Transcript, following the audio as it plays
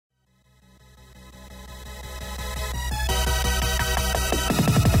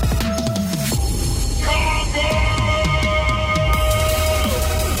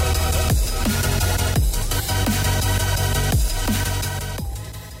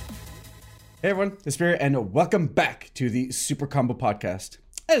Hey everyone, Espira, and welcome back to the Super Combo Podcast.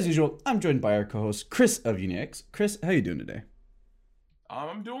 As usual, I'm joined by our co-host Chris of Unix. Chris, how you doing today?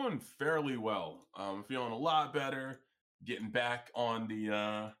 I'm doing fairly well. I'm feeling a lot better. Getting back on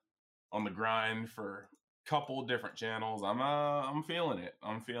the grind for a couple different channels. I'm feeling it.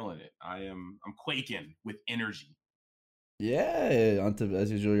 I'm feeling it. I'm quaking with energy. Yeah,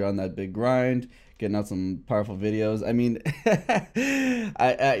 as usual, you're on that big grind, getting out some powerful videos. I mean,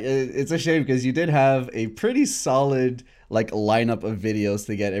 it's a shame because you did have a pretty solid like lineup of videos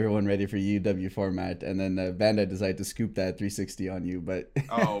to get everyone ready for UW format, and then Bandai decided to scoop that 360 on you. But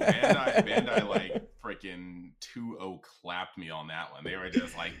Oh, Bandai like freaking 2-0 clapped me on that one. They were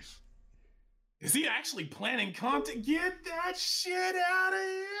just like, is he actually planning content? Get that shit out of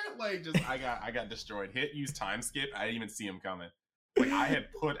here! Like, just I got destroyed. Hit use time skip. I didn't even see him coming. Like, I had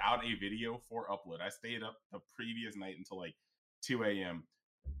put out a video for upload. I stayed up the previous night until like 2 a.m.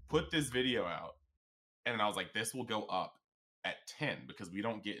 Put this video out, and I was like, this will go up at 10 because we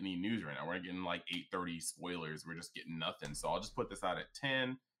don't get any news right now. We're getting like 8:30 spoilers. We're just getting nothing. So I'll just put this out at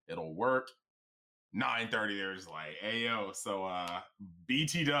 10. It'll work. 9:30, there's like, hey yo, so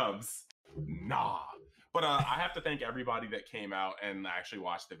BT dubs, nah. But I have to thank everybody that came out and actually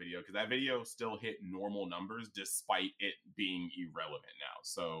watched the video because that video still hit normal numbers despite it being irrelevant now.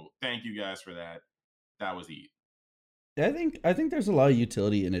 So thank you guys for that. That was heat. I think there's a lot of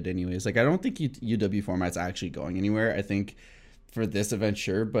utility in it, anyways. Like, I don't think UW format's actually going anywhere. I think for this event,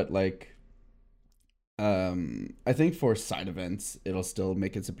 sure, but like I think for side events, it'll still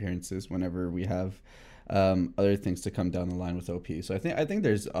make its appearances whenever we have other things to come down the line with OP. So I think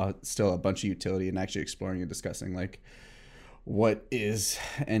there's still a bunch of utility in actually exploring and discussing like what is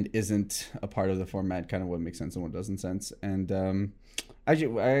and isn't a part of the format, kind of what makes sense and what doesn't sense. And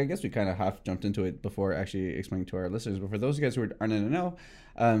actually, I guess we kind of half jumped into it before actually explaining to our listeners. But for those of you guys who aren't in the know,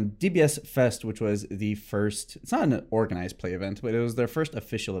 DBS Fest, which was the first, it's not an organized play event, but it was their first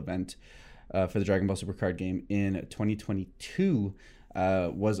official event for the Dragon Ball Super card game in 2022.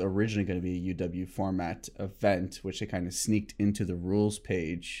 Was originally going to be a UW format event, which they kind of sneaked into the rules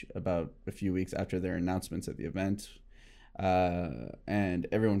page about a few weeks after their announcements at the event. And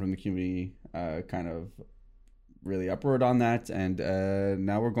everyone from the community kind of really uproared on that. And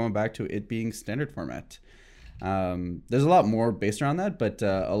now we're going back to it being standard format. There's a lot more based around that, but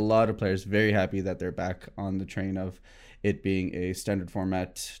a lot of players very happy that they're back on the train of it being a standard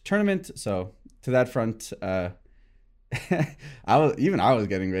format tournament. So to that front, I was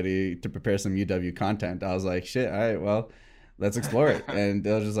getting ready to prepare some UW content. I was like, shit, all right, well, let's explore it. And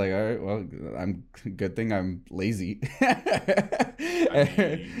they was just like, all right, well, I'm good thing I'm lazy. I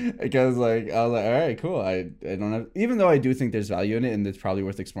mean, Because like I was like, all right, cool. I don't have, even though I do think there's value in it and it's probably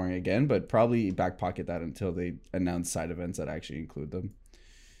worth exploring again, but probably back pocket that until they announce side events that actually include them.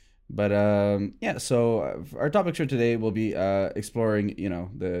 But yeah, so our topics for today will be exploring,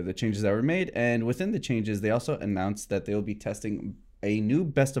 the changes that were made, and within the changes, they also announced that they will be testing a new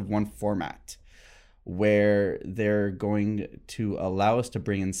best of one format, where they're going to allow us to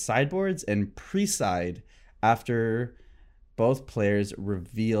bring in sideboards and pre-side after both players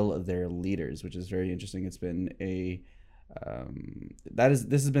reveal their leaders, which is very interesting. It's been a this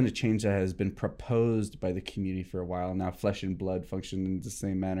has been a change that has been proposed by the community for a while now. Flesh and Blood function in the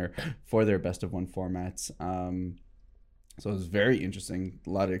same manner for their best of one formats. So it's very interesting. A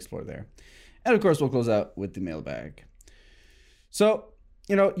lot to explore there. And of course, we'll close out with the mailbag. So,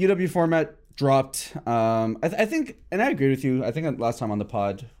 UW format dropped. I think, and I agree with you. I think last time on the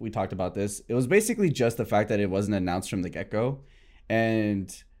pod we talked about this. It was basically just the fact that it wasn't announced from the get go,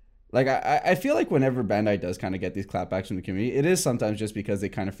 and like I feel like whenever Bandai does kind of get these clapbacks from the community, it is sometimes just because they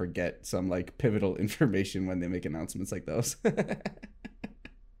kind of forget some like pivotal information when they make announcements like those. that's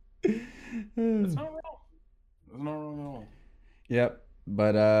not wrong. That's not wrong at all. Yep.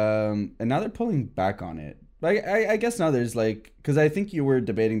 But and now they're pulling back on it. Like I guess now there's like, because I think you were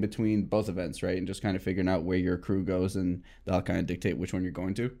debating between both events, right? And just kind of figuring out where your crew goes, and that'll kind of dictate which one you're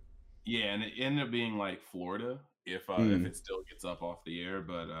going to. Yeah, and it ended up being like Florida if Mm, it still gets up off the air.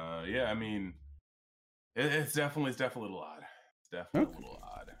 But yeah, I mean, it's definitely a little odd. It's definitely a okay. little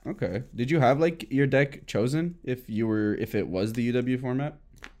odd. Okay. Did you have like your deck chosen if it was the UW format?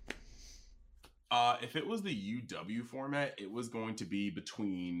 If it was the UW format, it was going to be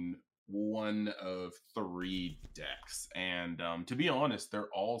between one of three decks, and to be honest, they're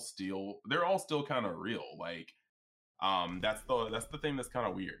all still kind of real. Like, that's the thing that's kind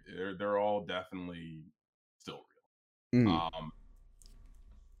of weird. They're all definitely still real. Mm.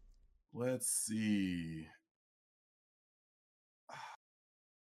 Let's see.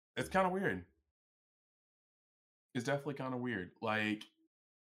 It's kind of weird. It's definitely kind of weird. Like,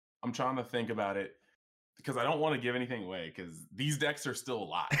 I'm trying to think about it because I don't want to give anything away because these decks are still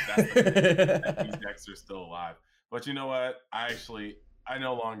alive. That's the thing. These decks are still alive. But you know what? I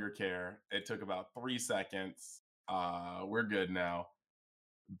no longer care. It took about 3 seconds. We're good now.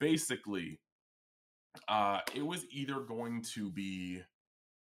 Basically, it was either going to be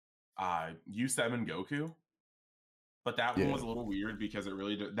U7 Goku, but that one Yeah. was a little weird because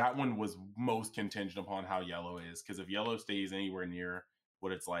that one was most contingent upon how yellow is. Because if yellow stays anywhere near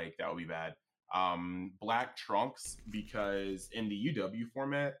what it's like, that would be bad. Black Trunks, because in the UW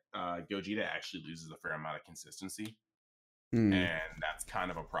format, Gogeta actually loses a fair amount of consistency, Mm. and that's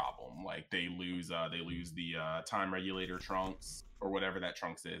kind of a problem. Like they lose the time regulator Trunks or whatever that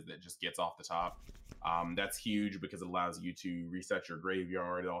Trunks is that just gets off the top. That's huge because it allows you to reset your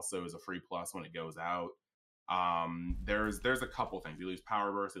graveyard. It also is a free plus when it goes out. There's a couple things. They lose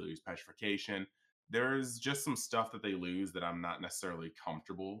power burst, they lose petrification. There's just some stuff that they lose that I'm not necessarily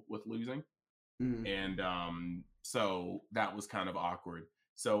comfortable with losing. Mm. And so that was kind of awkward.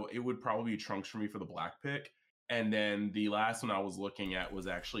 So it would probably be Trunks for me for the black pick. And then the last one I was looking at was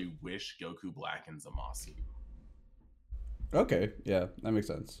actually Wish, Goku Black, and Zamasu. Okay, yeah, that makes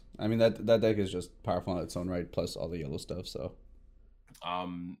sense. I mean, that deck is just powerful in its own right, plus all the yellow stuff. So,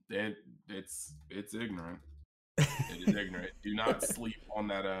 It's ignorant. It is ignorant. Do not sleep on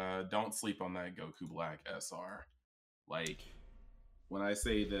that. Don't sleep on that Goku Black SR. Like when I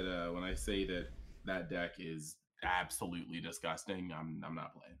say that that deck is absolutely disgusting, I'm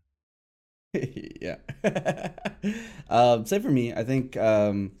not playing. yeah. Same for me. I think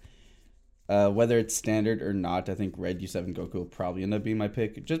whether it's standard or not, I think Red U7 Goku will probably end up being my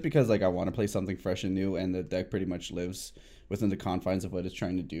pick, just because like I want to play something fresh and new, and the deck pretty much lives within the confines of what it's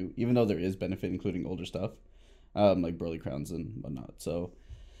trying to do, even though there is benefit, including older stuff, like Burly Crowns and whatnot. So,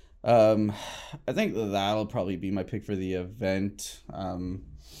 um, I think that'll probably be my pick for the event.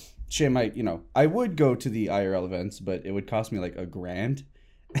 Shit might, I would go to the IRL events, but it would cost me like $1,000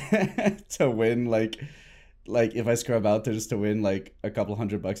 to win, like if I scrub out to just to win like a couple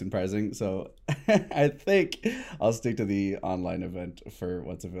 $100 in pricing. So I think I'll stick to the online event for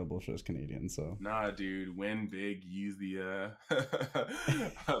what's available for us Canadians. So Nah, dude, win big. Use the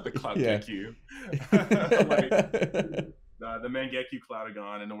the Cloud yeah. Geku, like the Mangekyo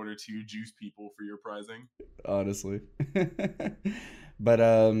Cloudagon in order to juice people for your prizing. Honestly. But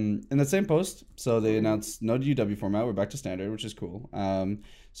in the same post, so they announced no UW format. We're back to standard, which is cool.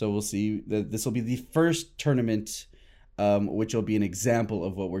 So we'll see that this will be the first tournament, which will be an example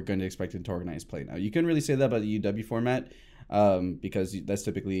of what we're going to expect into organized play. Now, you couldn't really say that about the UW format, because that's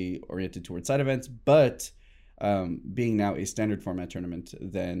typically oriented towards side events. But being now a standard format tournament,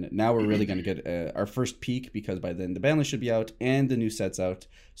 then now we're really going to get our first peek, because by then the ban list should be out and the new sets out.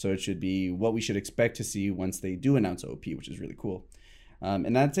 So it should be what we should expect to see once they do announce OP, which is really cool.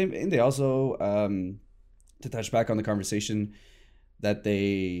 And that same, and they also, to touch back on the conversation that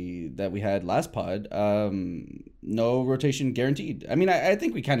we had last pod, no rotation guaranteed. I mean, I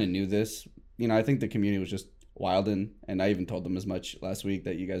think we kind of knew this. I think the community was just wilding, and I even told them as much last week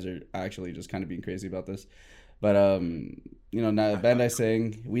that you guys are actually just kind of being crazy about this. But now Bandai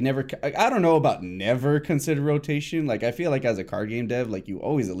saying we never. I don't know about never consider rotation. Like, I feel like as a card game dev, like you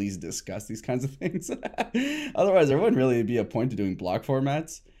always at least discuss these kinds of things. Otherwise, there wouldn't really be a point to doing block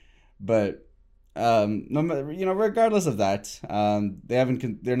formats. But no, regardless of that,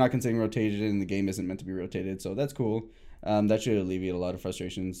 they're not considering rotation, and the game isn't meant to be rotated. So that's cool. That should alleviate a lot of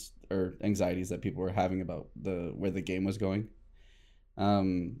frustrations or anxieties that people were having about where the game was going.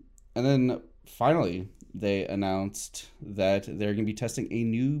 And then finally, they announced that they're going to be testing a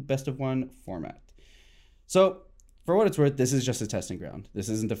new best of one format. So, for what it's worth, this is just a testing ground. This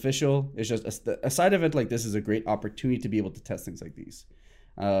isn't official. It's just a side event like this is a great opportunity to be able to test things like these.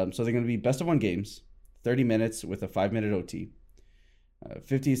 So they're going to be best of one games, 30 minutes with a 5-minute OT.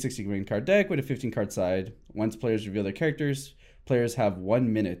 50 to 60 green card deck with a 15 card side. Once players reveal their characters, players have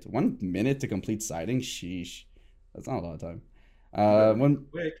 1 minute. 1 minute to complete siding? Sheesh. That's not a lot of time.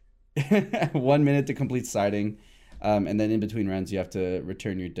 1 minute to complete siding, and then in between rounds you have to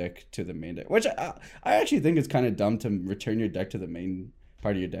return your deck to the main deck, which I actually think it's kind of dumb to return your deck to the main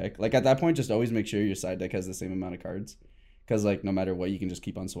part of your deck. Like, at that point, just always make sure your side deck has the same amount of cards, because like no matter what, you can just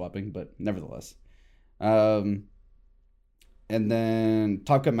keep on swapping. But nevertheless, and then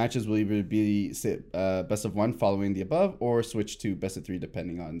top cut matches will either be best of one following the above, or switch to best of three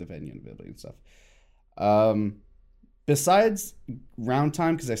depending on the venue and availability and stuff. Besides round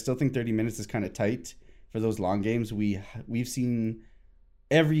time, because I still think 30 minutes is kind of tight for those long games, we've seen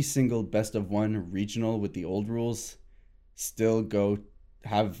every single best of one regional with the old rules still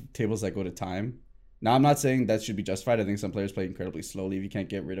have tables that go to time. Now, I'm not saying that should be justified. I think some players play incredibly slowly. If you can't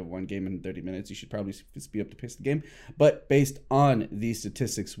get rid of one game in 30 minutes, you should probably speed up the pace of the game. But based on the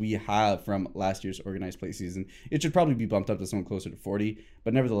statistics we have from last year's organized play season, it should probably be bumped up to somewhere closer to 40.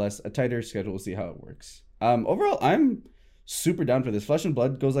 But nevertheless, a tighter schedule. We'll see how it works. Overall, I'm super down for this. Flesh and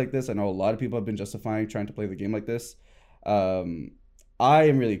Blood goes like this. I know a lot of people have been justifying trying to play the game like this. I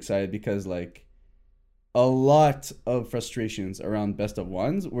am really excited because like a lot of frustrations around best of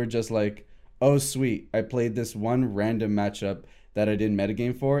ones were just like, oh sweet, I played this one random matchup that I didn't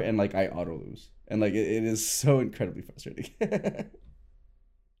metagame for, and like I auto lose, and like it is so incredibly frustrating.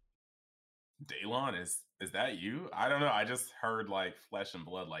 Daylon, is that you? I don't know. I just heard like Flesh and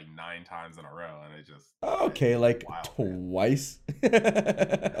Blood like 9 times in a row, and it just Okay, it's like wild, twice.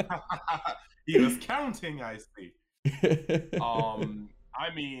 he was counting, I see.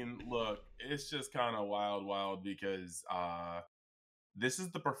 I mean, look, it's just kind of wild because this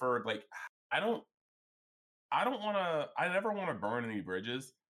is the preferred. Like, I don't, I never want to burn any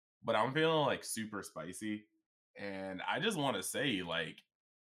bridges, but I'm feeling like super spicy, and I just want to say, like,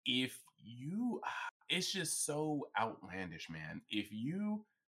 if you, it's just so outlandish, man. If you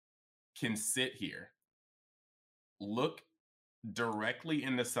can sit here, look directly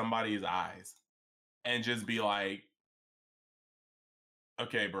into somebody's eyes, and just be like,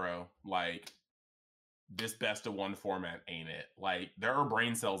 okay, bro, like this best of one format ain't it. Like there are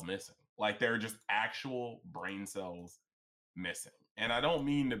brain cells missing. Like there are just actual brain cells missing. And I don't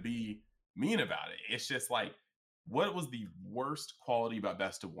mean to be mean about it. It's just like, what was the worst quality about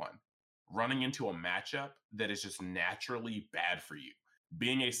best of one? Running into a matchup that is just naturally bad for you.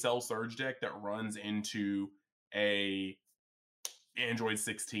 Being a cell surge deck that runs into a Android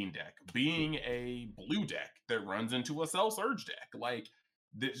 16 deck, being a blue deck that runs into a cell surge deck, like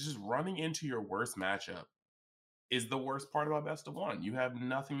just running into your worst matchup is the worst part about best of one. You have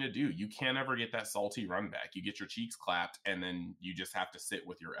nothing to do. You can't ever get that salty run back. You get your cheeks clapped and then you just have to sit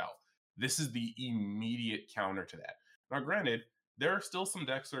with your L. This is the immediate counter to that. Now, granted, there are still some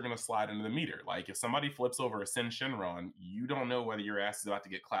decks that are going to slide into the meter. Like if somebody flips over a Sin Shinron, you don't know whether your ass is about to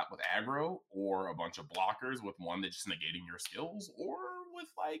get clapped with aggro or a bunch of blockers with one that's just negating your skills, or with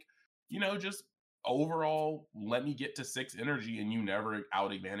like, just overall let me get to 6 energy and you never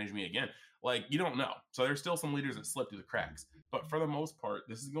out advantage me again. Like you don't know. So there's still some leaders that slip through the cracks. But for the most part,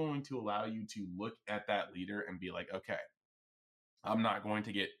 this is going to allow you to look at that leader and be like, okay, I'm not going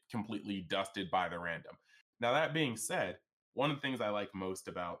to get completely dusted by the random. Now, that being said, one of the things I like most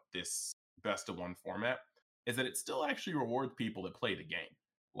about this best of one format is that it still actually rewards people that play the game.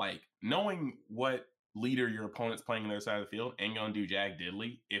 Like knowing what leader your opponent's playing on their side of the field ain't gonna do jag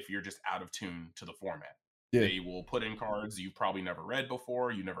diddly if you're just out of tune to the format. Yeah. They will put in cards you've probably never read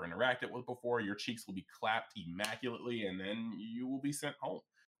before, you never interacted with before. Your cheeks will be clapped immaculately, and then you will be sent home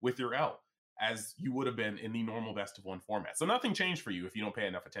with your L, as you would have been in the normal best of one format. So nothing changed for you if you don't pay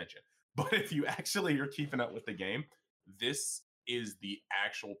enough attention. But if you actually are keeping up with the game, this is the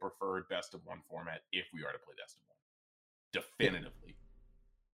actual preferred best of one format if we are to play best of one. Definitively.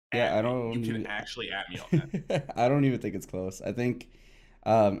 Yeah, I don't. You can actually at me on that. I don't even think it's close. I think,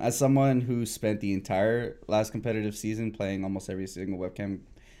 as someone who spent the entire last competitive season playing almost every single webcam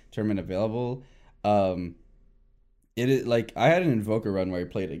tournament available, it is like I had an Invoker run where I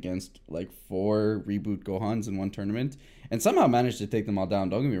played against like 4 reboot Gohans in one tournament and somehow managed to take them all down.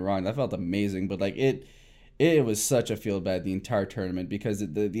 Don't get me wrong, that felt amazing, but like it was such a feel bad the entire tournament, because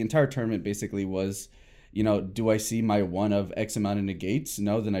the entire tournament basically was, do I see my one of X amount of negates?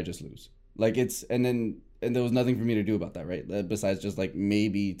 No, then I just lose. Like and there was nothing for me to do about that, right? Besides just like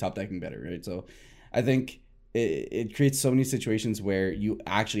maybe top decking better, right? So I think it creates so many situations where you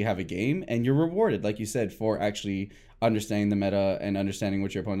actually have a game and you're rewarded, like you said, for actually understanding the meta and understanding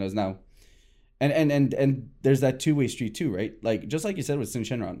what your opponent does now. And there's that two-way street too, right? Like just like you said with Sin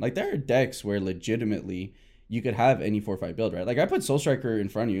Shenron, like there are decks where legitimately you could have any 4-5 build, right? Like I put Soul Striker in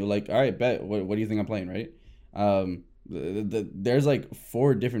front of you, like all right, bet what do you think I'm playing, right? There's like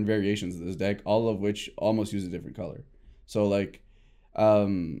 4 different variations of this deck, all of which almost use a different color. So like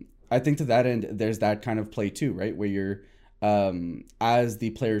I think to that end there's that kind of play too, right? Where you're as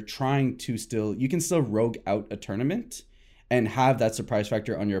the player trying to you can still rogue out a tournament and have that surprise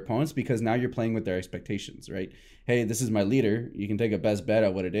factor on your opponents, because now you're playing with their expectations, right? Hey, this is my leader. You can take a best bet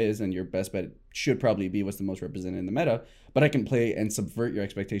at what it is, and your best bet should probably be what's the most represented in the meta, but I can play and subvert your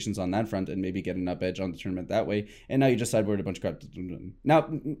expectations on that front and maybe get an up edge on the tournament that way. And now you just sideboard a bunch of crap. Now,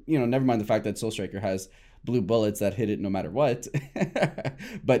 never mind the fact that Soul Striker has blue bullets that hit it no matter what,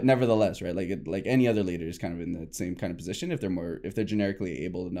 but nevertheless, right? Like any other leader is kind of in that same kind of position if they're generically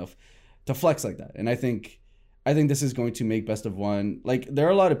able enough to flex like that. And I think I think this is going to make best of one. Like there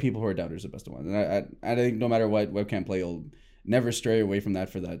are a lot of people who are doubters of best of one, and I think no matter what, webcam play will never stray away from that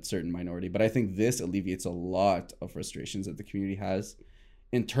for that certain minority. But I think this alleviates a lot of frustrations that the community has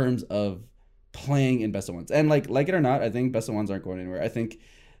in terms of playing in best of ones. And like it or not, I think best of ones aren't going anywhere. I think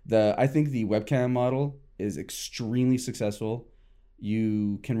the webcam model is extremely successful.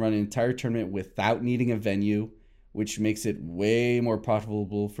 You can run an entire tournament without needing a venue, which makes it way more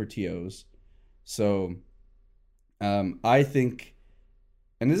profitable for TOs. So I think,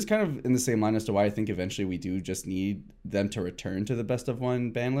 and this is kind of in the same line as to why I think eventually we do just need them to return to the best of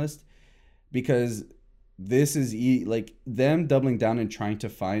one ban list, because this is like them doubling down and trying to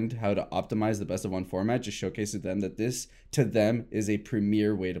find how to optimize the best of one format just showcases them that this to them is a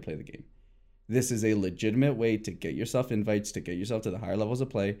premier way to play the game. This is a legitimate way to get yourself invites, to get yourself to the higher levels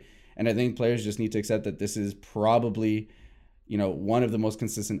of play. And I think players just need to accept that this is probably, one of the most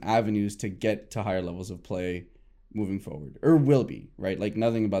consistent avenues to get to higher levels of play moving forward, or will be, right? Like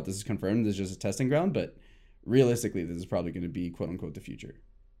nothing about this is confirmed. This is just a testing ground, but realistically, this is probably going to be quote unquote the future.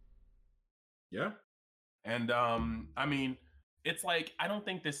 Yeah. And I mean, it's like, I don't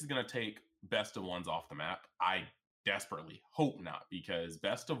think this is going to take best of ones off the map. I desperately hope not, because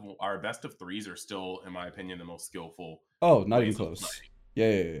best of threes are still, in my opinion, the most skillful. Oh, not even close.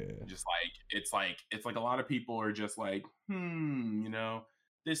 Yeah. Just like it's like a lot of people are just like,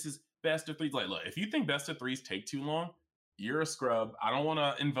 this is best of threes. Like, look, if you think best of threes take too long, you're a scrub. I don't want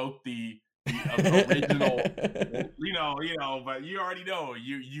to invoke the original, but you already know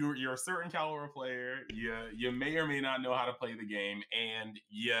you're a certain caliber player. You may or may not know how to play the game, and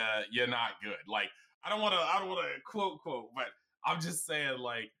you're not good. Like, I don't want to quote, but I'm just saying,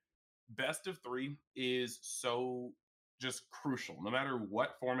 like, best of three is so just crucial, no matter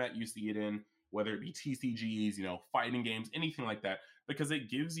what format you see it in, whether it be TCGs, fighting games, anything like that, because it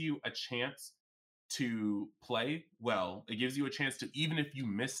gives you a chance to play well. It gives you a chance to, even if you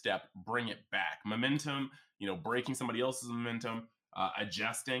misstep, bring it back. Momentum, breaking somebody else's momentum,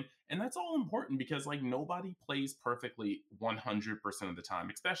 adjusting. And that's all important, because like nobody plays perfectly 100% of the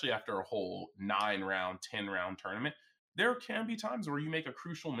time, especially after a whole 9-round, 10-round tournament. There can be times where you make a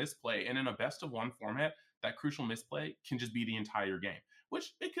crucial misplay, and in a best of one format, that crucial misplay can just be the entire game,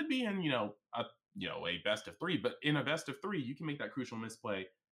 which it could be in, a best of three, but in a best of three, you can make that crucial misplay,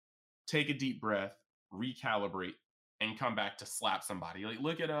 take a deep breath, recalibrate, and come back to slap somebody. Like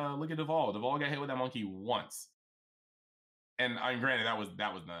look at Duvall. Duvall got hit with that monkey once. And granted, that was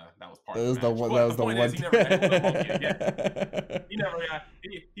part of the match. That was the one. Is, he never got hit with that monkey again.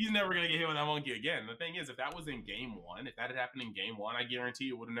 He's never gonna get hit with that monkey again. The thing is, if that was in game one, if that had happened in game one, I guarantee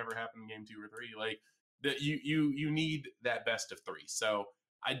it would have never happened in game 2 or 3. Like you need that best of three. So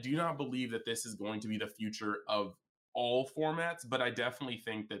I do not believe that this is going to be the future of all formats, but I definitely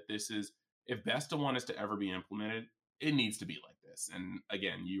think that this is, if best of one is to ever be implemented, it needs to be like this. And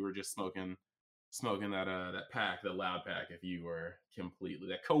again, you were just smoking that pack, the loud pack, if you were completely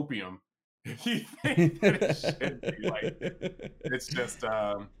that copium. If you think that it should be like, it's just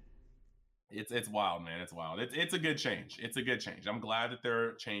it's wild, man. It's wild. It's a good change. It's a good change. I'm glad that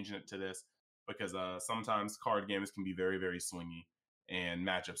they're changing it to this, because sometimes card games can be very, very swingy, and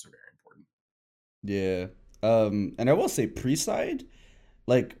matchups are very important. Yeah. And I will say pre-side,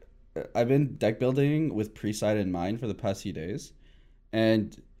 like I've been deck building with pre-side in mind for the past few days,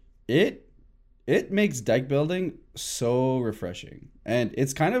 and it makes deck building so refreshing. And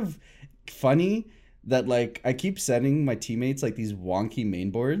it's kind of funny that like I keep sending my teammates like these wonky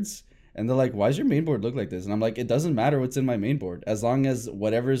main boards, and they're like, why does your main board look like this? And I'm like, it doesn't matter what's in my main board, as long as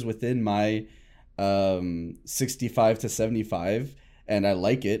whatever's within my 65 to 75 and I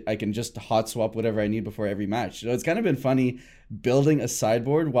like it, I can just hot swap whatever I need before every match. So it's kind of been funny building a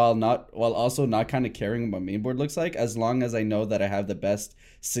sideboard while also not kind of caring what my main board looks like, as long as I know that I have the best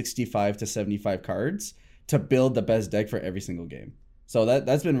 65 to 75 cards to build the best deck for every single game. So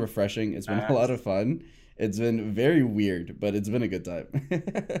that's been refreshing. It's been a lot of fun. It's been very weird, but it's been a good time.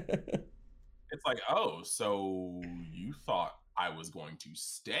 It's like, oh, so you thought I was going to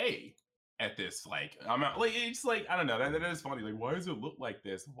stay at this? Like, I'm not, like, it's like, I don't know. That is funny. Like, why does it look like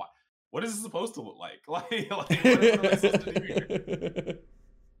this? What is it supposed to look like? Like what am I supposed to do here?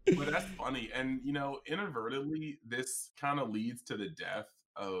 But that's funny. And, inadvertently, this kind of leads to the death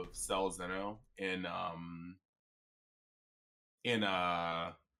of Cell Zeno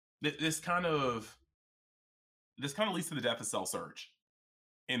this kind of leads to the death of Cell Surge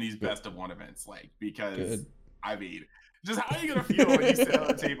in these best of one events. Like, because I mean, just how are you gonna feel when you sit on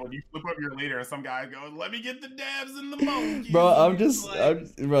the table and you flip up your leader and some guy goes, "Let me get the dabs and the monkeys"? Bro,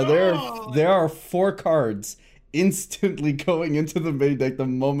 there are 4 cards instantly going into the main deck the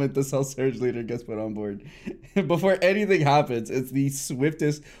moment the Cell Surge leader gets put on board. Before anything happens, it's the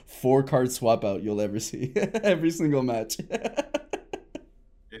swiftest 4-card swap out you'll ever see. Every single match.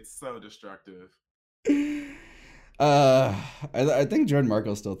 It's so destructive. Uh, I think Jordan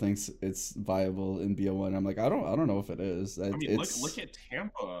Marco still thinks it's viable in BO1. I'm like, I don't know if it is. I mean, look It's at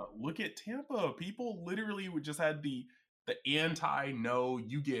Tampa. Look at Tampa. People literally would just had the anti no.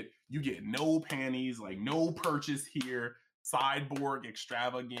 You get no panties, like no purchase here. Sideboard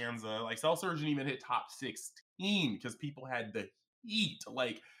extravaganza. Like Cell Surge didn't even hit top 16 because people had the heat.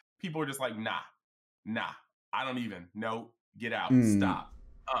 Like people were just like, nah, I don't even. No, get out, mm. stop.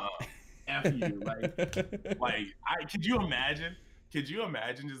 F you. Like I could you imagine? Could you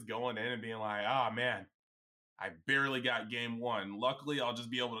imagine just going in and being like, oh man, I barely got game one. Luckily, I'll just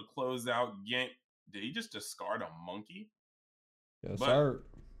be able to close out game. Did he just discard a monkey? Yes, But sir.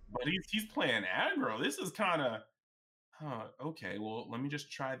 he's playing aggro. This is kind of okay. Well, let me just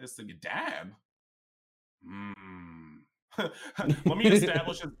try this again. Dab. Let me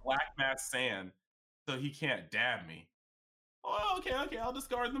establish his black mass sand so he can't dab me. Oh, okay. I'll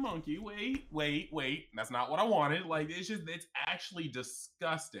discard the monkey. Wait. That's not what I wanted. Like it's actually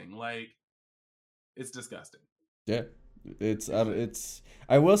disgusting. Like it's disgusting. Yeah, It's just it's.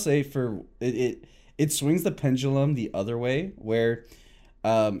 I will say for it swings the pendulum the other way where,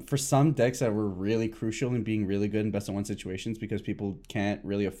 for some decks that were really crucial in being really good in best of one situations because people can't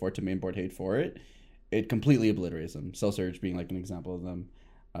really afford to mainboard hate for it, it completely obliterates them. Cell Surge being like an example of them.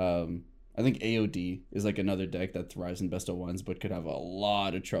 I think AOD is like another deck that thrives in best of ones, but could have a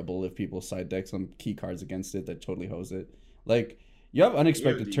lot of trouble if people side deck some key cards against it that totally hose it. Like you have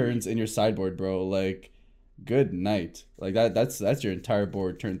unexpected AOD. turns in your sideboard, bro. Like good night. Like that's your entire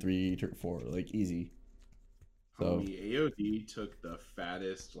board turn 3, turn 4, like easy. So Homie, AOD took the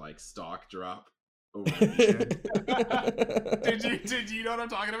fattest like stock drop over the weekend. Did you know what I'm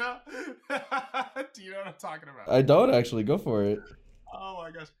talking about? Do you know what I'm talking about? I don't actually go for it. Oh my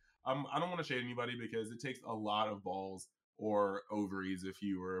gosh. I don't want to shade anybody because it takes a lot of balls or ovaries if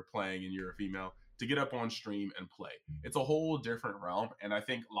you were playing and you're a female to get up on stream and play. It's a whole different realm. And I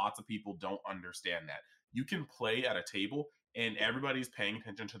think lots of people don't understand that. You can play at a table and everybody's paying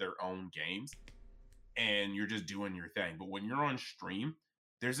attention to their own games and you're just doing your thing. But when you're on stream,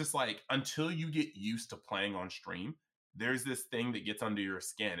 there's this like until you get used to playing on stream, there's this thing that gets under your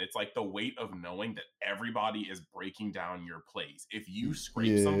skin. It's like the weight of knowing that everybody is breaking down your plays. If you scrape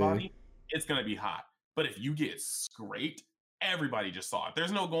Yeah, somebody, it's gonna be hot. But if you get scraped, everybody just saw it.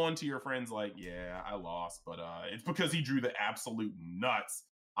 There's no going to your friends like, yeah, I lost, but it's because he drew the absolute nuts.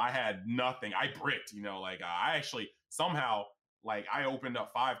 I had nothing. I bricked, like I actually somehow like I opened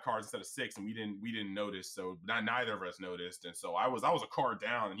up 5 cards instead of 6, and we didn't notice. So neither of us noticed, and so I was a card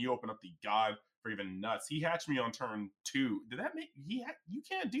down, and he opened up the god for even nuts. He hatched me on turn 2. Did that make you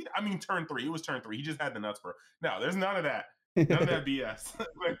can't do that? I mean turn 3. It was turn 3. He just had the nuts, bro. No, there's none of that. None of that BS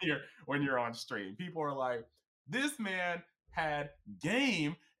when you're on stream. People are like, this man had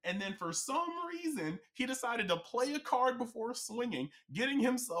game. And then for some reason, he decided to play a card before swinging, getting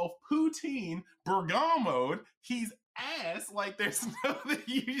himself poutine, Bergamoed. He's ass. Like there's nothing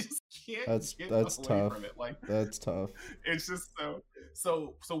you just can't get that's away tough. from it. Like That's tough. it's just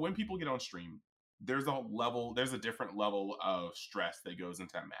so when people get on stream, there's a different level of stress that goes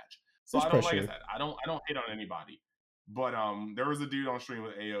into that match. So There's I don't like I pressure. said, I don't hate on anybody. But there was a dude on stream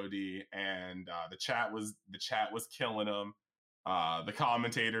with AOD and the chat was killing him. The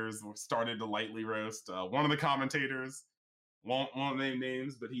commentators started to lightly roast. One of the commentators won't name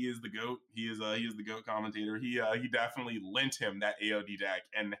names, but he is the goat. He is the goat commentator. He definitely lent him that AOD deck,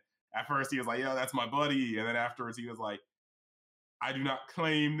 and at first he was like, "Yo, that's my buddy," and then afterwards he was like, "I do not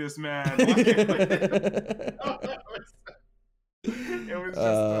claim this man." It was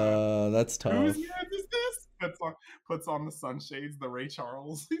just That's whose tough. man is this? Puts on the sunshades, the Ray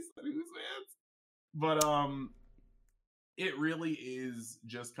Charles. He said, "Whose man?" But it really is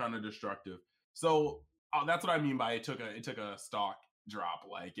just kind of destructive. So that's what I mean by it took a stock drop.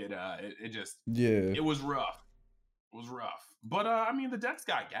 Like it just Yeah. it was rough. It was rough. But I mean the deck's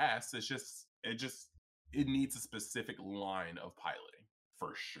got gas. It needs a specific line of piloting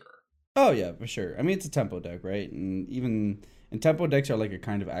for sure. Oh yeah, for sure. I mean, it's a tempo deck, right? And tempo decks are like a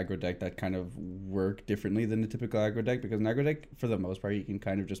kind of aggro deck that kind of work differently than the typical aggro deck because an aggro deck, for the most part, you can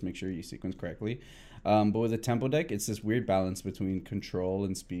kind of just make sure you sequence correctly. But with a tempo deck, it's this weird balance between control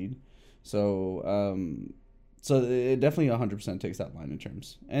and speed. So so it definitely 100% takes that line in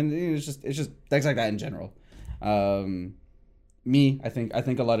terms, and it's just decks like that in general. Um, I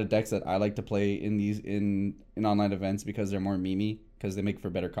think a lot of decks that I like to play in these in online events because they're more memey because they make for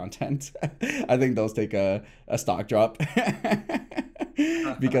better content. I think those take a stock drop.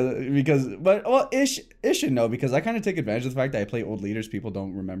 Because but well ish should know because I kind of take advantage of the fact that I play old leaders people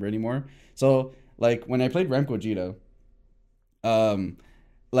don't remember anymore. So like when I played Remco Gita, um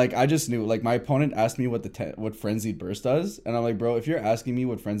like I just knew like my opponent asked me what frenzied burst does and I'm like, bro, if you're asking me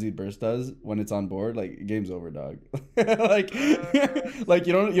what frenzied burst does when it's on board, like game's over, dog. Like like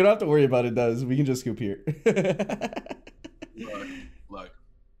you don't have to worry about it does. We can just scoop here. Look, look,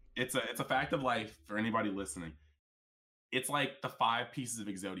 it's a fact of life for anybody listening. It's like the 5 pieces of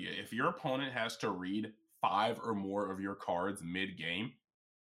Exodia. If your opponent has to read 5 or more of your cards mid game,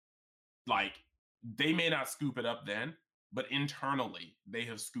 like they may not scoop it up then, but internally they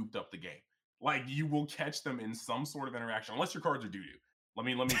have scooped up the game. Like you will catch them in some sort of interaction, unless your cards are doo doo. Let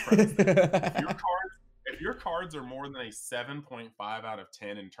me preface that. If your cards are more than a 7.5 out of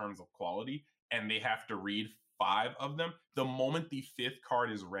 10 in terms of quality, and they have to read 5 of them, the moment the 5th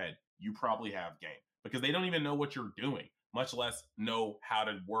card is read, you probably have game because they don't even know what you're doing, much less know how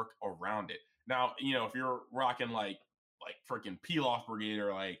to work around it. Now, if you're rocking like freaking peel off brigade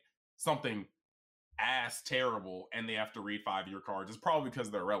or like something ass terrible and they have to read 5 of your cards, it's probably because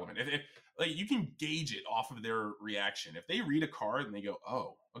they're relevant. If like you can gauge it off of their reaction. If they read a card and they go,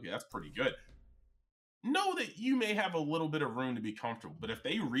 oh, okay, that's pretty good, know that you may have a little bit of room to be comfortable. But if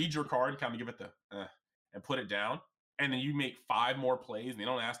they read your card and kind of give it the and put it down, and then you make 5 more plays and they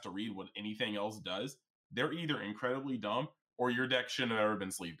don't ask to read what anything else does, they're either incredibly dumb or your deck shouldn't have ever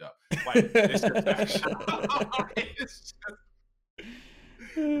been sleeved up. Like it's just it's just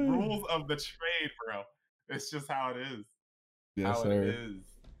rules of the trade, bro. It's just how it is. Yes, How it sir. is.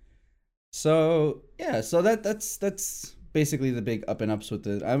 So yeah, so that's basically the big up and ups with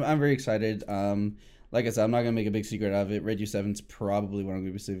it. I'm very excited. Like I said, I'm not gonna make a big secret out of it. Red U7's probably what I'm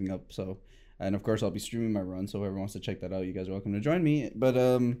gonna be saving up. So, and of course I'll be streaming my run. So whoever wants to check that out, you guys are welcome to join me. But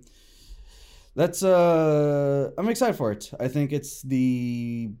that's I'm excited for it. I think it's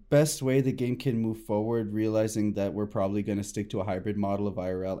the best way the game can move forward, realizing that we're probably gonna stick to a hybrid model of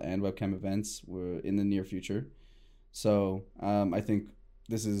IRL and webcam events in the near future. So I think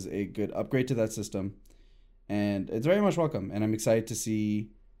this is a good upgrade to that system, and it's very much welcome. And I'm excited to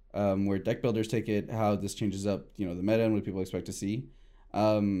see where deck builders take it, how this changes up, the meta and what people expect to see.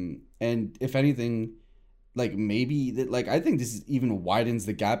 And if anything, like maybe that, like I think this even widens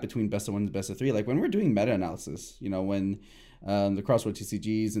the gap between best of one and best of three. Like when we're doing meta analysis, when the Crossroad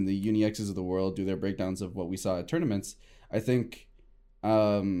TCGs and the Uni X's of the world do their breakdowns of what we saw at tournaments, I think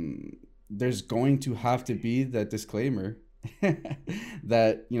there's going to have to be that disclaimer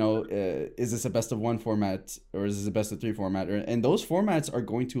that is this a best of one format or is this a best of three format, and those formats are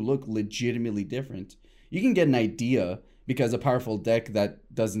going to look legitimately different. You can get an idea because a powerful deck that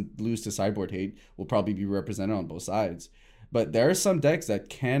doesn't lose to sideboard hate will probably be represented on both sides, but there are some decks that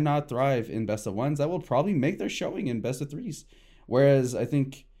cannot thrive in best of ones that will probably make their showing in best of threes, whereas I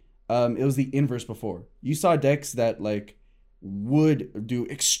think it was the inverse before. You saw decks that like would do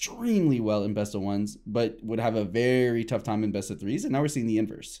extremely well in best of ones, but would have a very tough time in best of threes. And now we're seeing the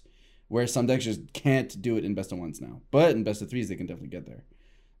inverse, where some decks just can't do it in best of ones now, but in best of threes they can definitely get there.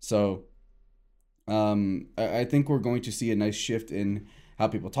 So I think we're going to see a nice shift in how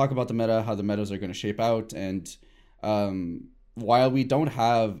people talk about the meta, how the metas are going to shape out, and while we don't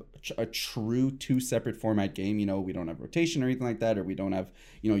have a true 2 separate format game, we don't have rotation or anything like that, or we don't have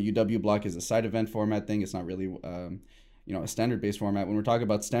UW block is a side event format thing. It's not really a standard based format. When we're talking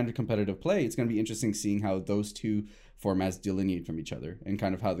about standard competitive play, it's going to be interesting seeing how those 2 formats delineate from each other and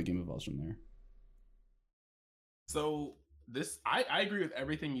kind of how the game evolves from there. So I agree with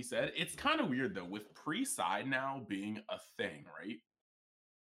everything you said. It's kind of weird though, with pre-side now being a thing, right?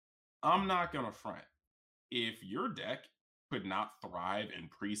 I'm not gonna front. If your deck could not thrive in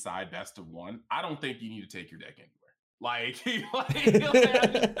pre-side best of one, I don't think you need to take your deck anywhere. Like, I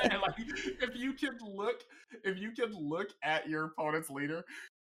understand. Like, if you could look at your opponent's leader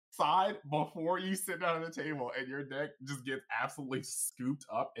side before you sit down at the table and your deck just gets absolutely scooped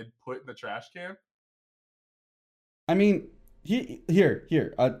up and put in the trash can. I mean,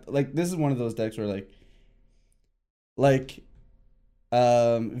 here, like this is one of those decks where like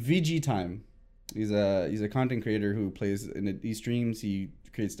VG Time. He's a content creator who plays he streams, he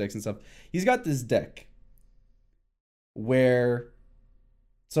creates decks and stuff. He's got this deck where,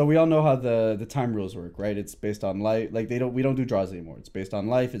 so we all know how the time rules work, right? It's based on life. Like we don't do draws anymore. It's based on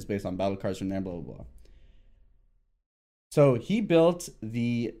life. It's based on battle cards from there. Blah blah blah. So he built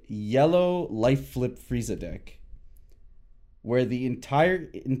the yellow life flip Frieza deck, where the entire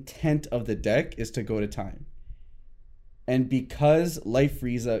intent of the deck is to go to time. And because Life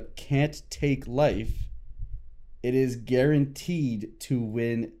Frieza can't take life, it is guaranteed to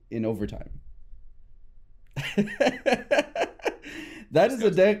win in overtime. That is a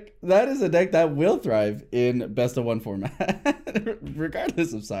Disgusting. deck. That is a deck that will thrive in best of one format,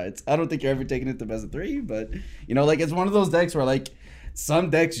 regardless of sides. I don't think you're ever taking it to best of three, but like it's one of those decks where like some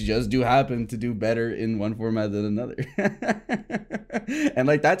decks just do happen to do better in one format than another, and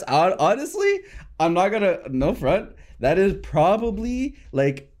like that's honestly, I'm not gonna no front. That is probably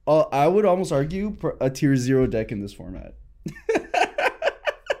like I would almost argue a tier 0 deck in this format.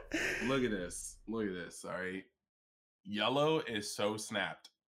 Look at this. Look at this. All right. Yellow is so snapped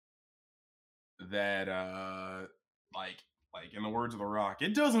that like in the words of the Rock,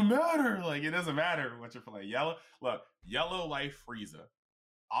 it doesn't matter. Like it doesn't matter what you're playing. Yellow. Look, yellow Life Frieza.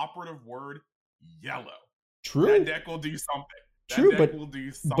 Operative word, yellow. That True. deck will do something. That True, deck will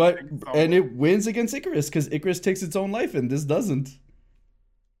do but something and somewhere. it wins against Icarus because Icarus takes its own life and this doesn't.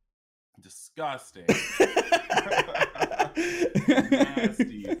 Disgusting.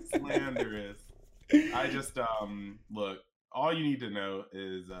 Nasty, slanderous. I just look, all you need to know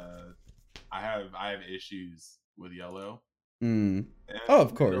is I have issues with yellow. Mm. And Oh,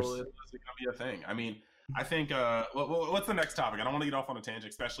 of it'll course. gonna be a thing. I mean, I think what's the next topic? I don't want to get off on a tangent,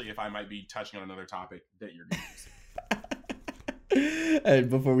 especially if I might be touching on another topic that you're going to see. And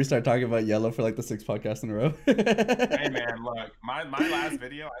before we start talking about yellow for like the 6th podcast in a row. Hey man, look, my last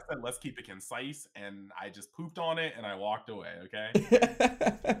video, I said let's keep it concise, and I just pooped on it and I walked away. Okay.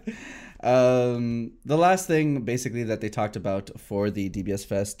 The last thing basically that they talked about for the DBS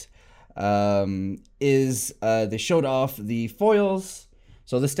Fest is they showed off the foils.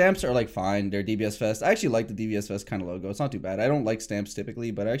 So the stamps are like fine. They're DBS Fest. I actually like the DBS Fest kind of logo. It's not too bad. I don't like stamps typically,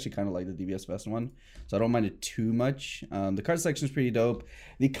 but I actually kind of like the DBS Fest one. So I don't mind it too much. The card selection is pretty dope.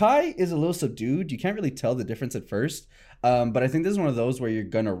 The Kai is a little subdued. You can't really tell the difference at first. But I think this is one of those where you're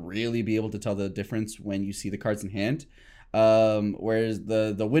going to really be able to tell the difference when you see the cards in hand. Whereas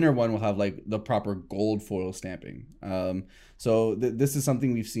the winner one will have like the proper gold foil stamping. So this is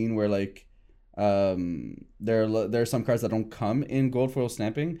something we've seen where like there are some cards that don't come in gold foil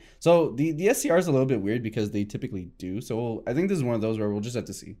stamping. So the SCR is a little bit weird because they typically do. So I think this is one of those where we'll just have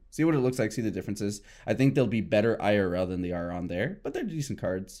to see what it looks like, see the differences. I think they'll be better IRL than they are on there, but they're decent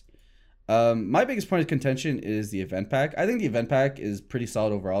cards. My biggest point of contention is the event pack. I think the event pack is pretty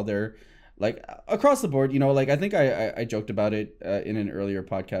solid overall. They're like across the board, like I think I joked about it in an earlier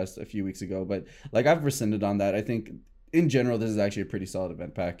podcast a few weeks ago, but like I've rescinded on that. I think in general this is actually a pretty solid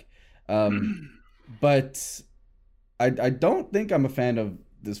event pack. But I don't think I'm a fan of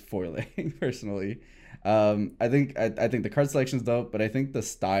this foiling personally. I think the card selection is dope, but I think the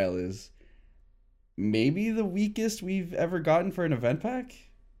style is maybe the weakest we've ever gotten for an event pack.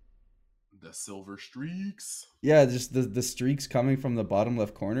 The silver streaks. Yeah, just the streaks coming from the bottom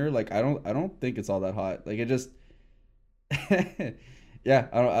left corner. Like I don't think it's all that hot. Like it just yeah,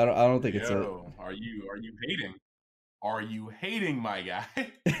 I don't think it's a Yo, are you hating? Are you hating, my guy?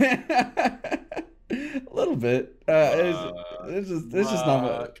 a little bit. Look, It's just not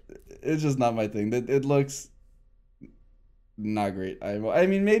my look. it's just not my thing. It looks not great. I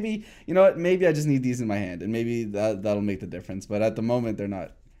mean maybe you know what, maybe I just need these in my hand and maybe that'll make the difference. But at the moment they're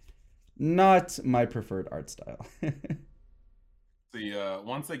not my preferred art style. See,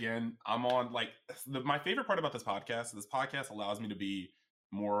 once again, I'm on like my favorite part about this podcast. This podcast allows me to be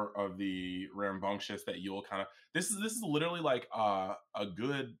more of the rambunctious that you'll kind of. This is literally like a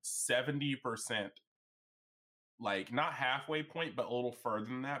good 70%, like not halfway point, but a little further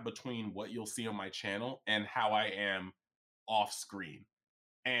than that between what you'll see on my channel and how I am off screen.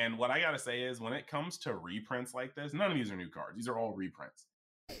 And what I gotta say is, when it comes to reprints like this, none of these are new cards. These are all reprints.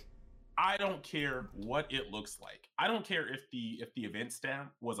 I don't care what it looks like. I don't care if the event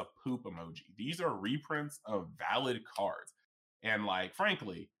stamp was a poop emoji. These are reprints of valid cards. And like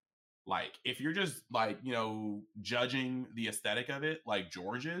frankly, like if you're just like, judging the aesthetic of it like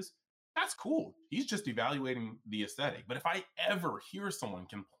George is, that's cool. He's just evaluating the aesthetic. But if I ever hear someone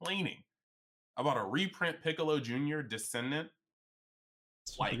complaining about a reprint Piccolo Jr. Descendant,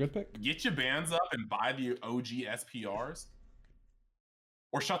 Super like good pick. get your bands up and buy the OG SPRs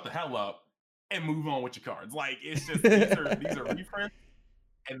or shut the hell up and move on with your cards. Like it's just these are reprints,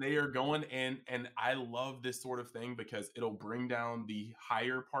 and they are going in. And I love this sort of thing because it'll bring down the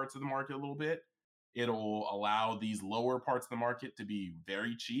higher parts of the market a little bit. It'll allow these lower parts of the market to be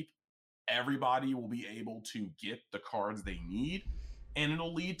very cheap. Everybody will be able to get the cards they need, and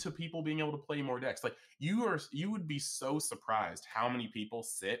it'll lead to people being able to play more decks. Like you would be so surprised how many people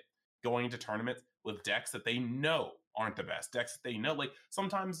sit going into tournaments with decks that they know aren't the best. Decks that they know, like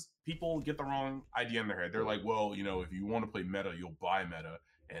sometimes people get the wrong idea in their head. They're like, well, you know, if you want to play meta, you'll buy meta,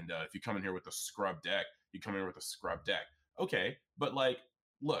 and if you come in here with a scrub deck, you come in with a scrub deck. Okay, but like,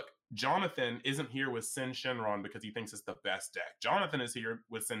 look, Jonathan isn't here with Sin Shenron because he thinks it's the best deck. Jonathan is here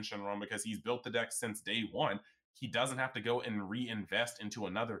with Sin Shenron because he's built the deck since day one. He doesn't have to go and reinvest into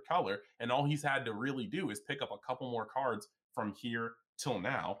another color, and all he's had to really do is pick up a couple more cards from here till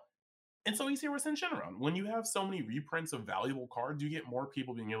now. And so he's here with Sin Shenron. When you have so many reprints of valuable cards, you get more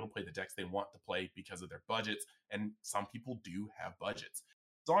people being able to play the decks they want to play because of their budgets. And some people do have budgets.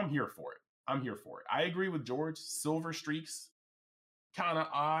 So I'm here for it. I'm here for it. I agree with George. Silver Streaks, kind of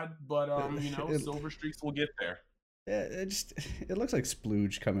odd, but you know, Silver Streaks will get there. Yeah, it looks like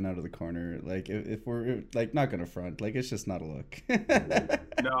splooge coming out of the corner. Like if we're like not gonna front, like it's just not a look. No.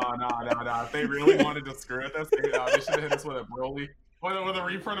 If they really wanted to screw with us, they should have hit us with a Broly. With a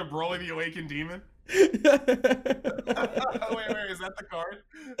reprint of Broly the Awakened Demon? Wait, is that the card?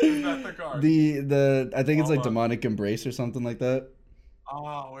 Is that the card? The I think it's like Demonic Embrace or something like that.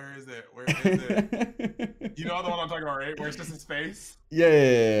 Oh, where is it? Where is it? You know the one I'm talking about, right? Where it's just his face?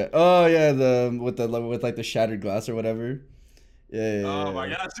 Yeah. Oh yeah, with like the shattered glass or whatever. Yeah. Oh my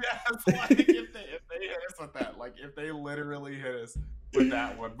gosh, yes. Like if they hit us with that, like if they literally hit us with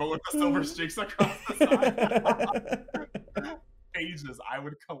that one, but with the silver streaks across the side. Pages, I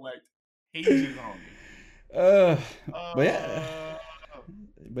would collect pages on me.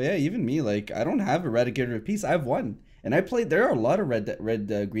 But yeah, even me, like I don't have Eradicator of Peace. I have one, and I played. There are a lot of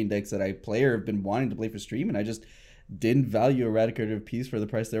red green decks that I play or have been wanting to play for stream, and I just didn't value Eradicator of Peace for the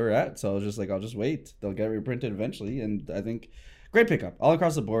price they were at. So I was just like, I'll just wait. They'll get reprinted eventually, and I think great pickup all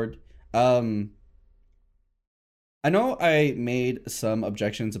across the board. I know I made some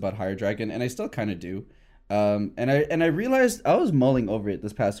objections about Higher Dragon, and I still kind of do. And I realized I was mulling over it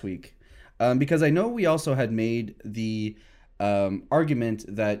this past week, because I know we also had made the argument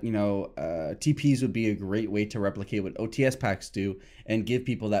that, you know, TPs would be a great way to replicate what OTS packs do and give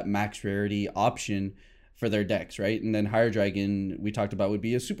people that max rarity option for their decks, right? And then Higher Dragon, we talked about, would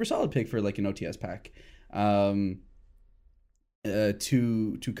be a super solid pick for like an OTS pack.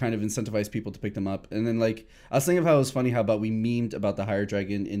 To kind of incentivize people to pick them up. And then like I was thinking of how it was funny how about we memed about the Higher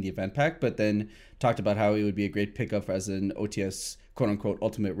Dragon in the event pack, but then talked about how it would be a great pickup as an OTS quote unquote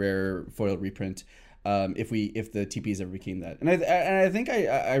ultimate rare foil reprint, if the TPs ever became that. And I think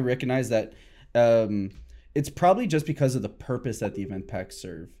I recognize that it's probably just because of the purpose that the event packs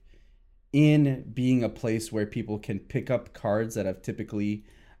serve, in being a place where people can pick up cards that have typically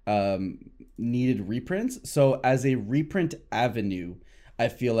needed reprints. So as a reprint avenue, I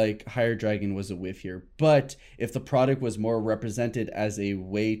feel like Higher Dragon was a whiff here. But if the product was more represented as a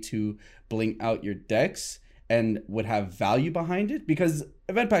way to bling out your decks and would have value behind it, because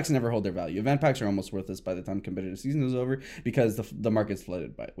event packs never hold their value. Event packs are almost worthless by the time competitive season is over because the market's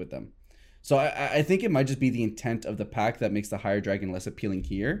flooded with them. So I think it might just be the intent of the pack that makes the Higher Dragon less appealing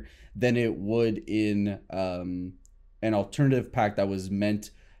here than it would in an alternative pack that was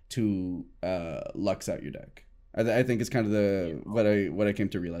meant to lux out your deck. I think it's kind of what I came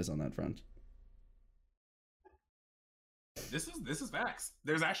to realize on that front. This is facts.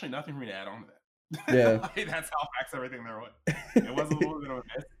 There's actually nothing for me to add on to that. Yeah. Like, that's how facts everything there was. It was a little bit of a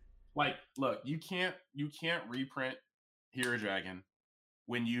miss. Like, look, you can't reprint Hero Dragon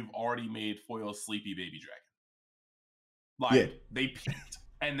when you've already made foil Sleepy Baby Dragon. Like they peaked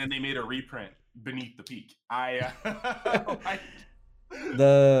and then they made a reprint beneath the peak.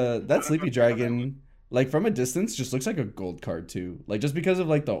 That Sleepy Dragon, like from a distance, just looks like a gold card too. Like just because of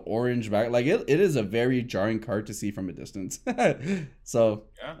like the orange back, like it is a very jarring card to see from a distance. So,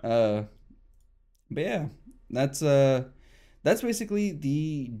 but yeah, that's basically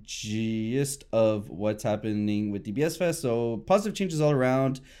the gist of what's happening with DBS Fest. So positive changes all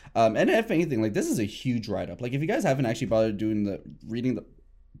around. And if anything, like this is a huge write up. Like if you guys haven't actually bothered reading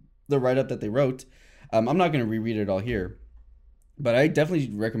the write up that they wrote, I'm not gonna reread it all here. But I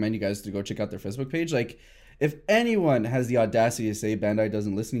definitely recommend you guys to go check out their Facebook page. Like, if anyone has the audacity to say Bandai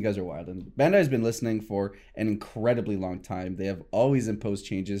doesn't listen, you guys are wild. And Bandai's been listening for an incredibly long time. They have always imposed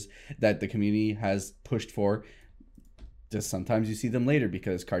changes that the community has pushed for. Just sometimes you see them later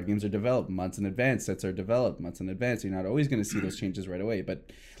because card games are developed months in advance. Sets are developed months in advance. You're not always going to see those changes right away.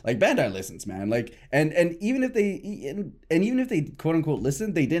 But like Bandai listens, man. Like and even if they quote unquote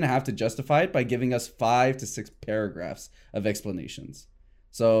listen, they didn't have to justify it by giving us 5 to 6 paragraphs of explanations.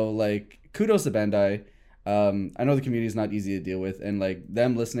 So like kudos to Bandai. I know the community is not easy to deal with, and like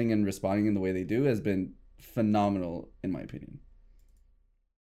them listening and responding in the way they do has been phenomenal in my opinion.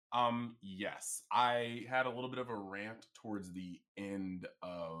 Yes, I had a little bit of a rant towards the end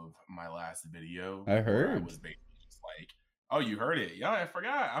of my last video. I heard. I was basically just Oh, you heard it. Yeah, I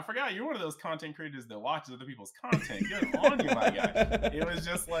forgot. I forgot. You're one of those content creators that watches other people's content. Good on you, my guy. It was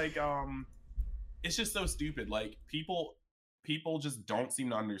just like, it's just so stupid. Like people just don't seem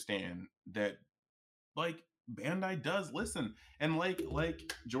to understand that, like, Bandai does listen. And like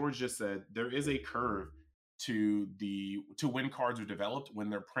George just said, there is a curve to when cards are developed, when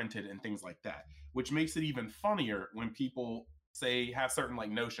they're printed and things like that, which makes it even funnier when people say have certain like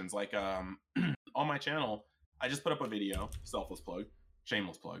notions. Like on my channel, I just put up a video, selfless plug,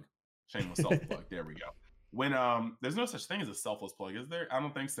 shameless plug, shameless self plug. There we go. When there's no such thing as a selfless plug, is there? I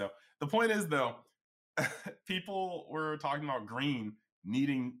don't think so. The point is though, people were talking about green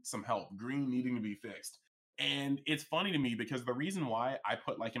needing some help, green needing to be fixed. And it's funny to me because the reason why I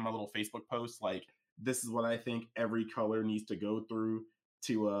put like in my little Facebook post, like, this is what I think every color needs to go through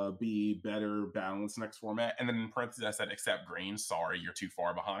to be better balanced next format. And then in parentheses, I said, except green, sorry, you're too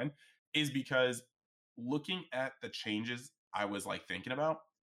far behind, is because looking at the changes I was like thinking about,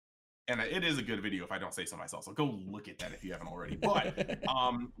 and it is a good video if I don't say so myself. So go look at that if you haven't already. But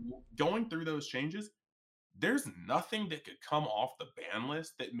going through those changes, there's nothing that could come off the ban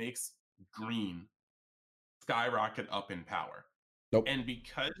list that makes green skyrocket up in power. Nope. And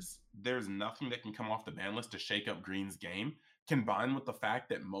because there's nothing that can come off the ban list to shake up green's game, combined with the fact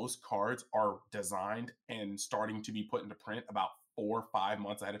that most cards are designed and starting to be put into print about 4 or 5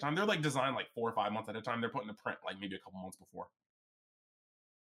 months ahead of time. They're like designed like 4 or 5 months at a time. They're put into print like maybe a couple months before.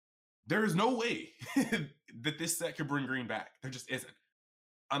 There is no way that this set could bring green back. There just isn't.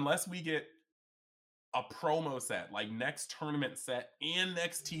 Unless we get a promo set, like next tournament set and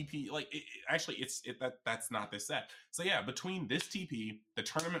next TP. Like actually, that's not this set. So yeah, between this TP, the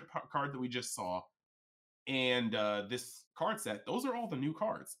tournament card that we just saw, and this card set, those are all the new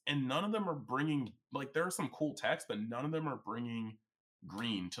cards, and none of them are bringing, like, there are some cool text, but none of them are bringing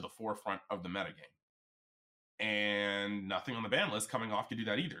green to the forefront of the metagame. And nothing on the ban list coming off could do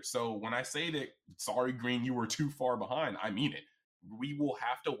that either. So when I say that, sorry, green, you were too far behind, I mean it. We will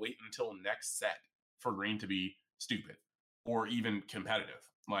have to wait until next set for green to be stupid or even competitive.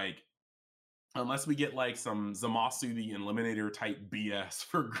 Like, unless we get like some Zamasu the Eliminator type BS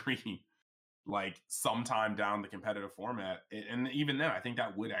for green, like sometime down the competitive format. And even then, I think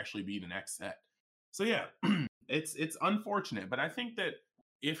that would actually be the next set. So yeah, it's unfortunate, but I think that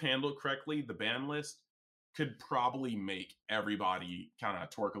if handled correctly, the ban list could probably make everybody kind of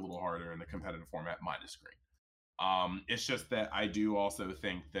twerk a little harder in the competitive format minus green. It's just that I do also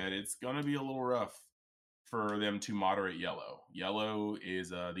think that it's going to be a little rough for them to moderate yellow. Yellow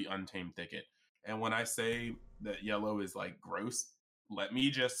is the untamed thicket. And when I say that yellow is like gross, let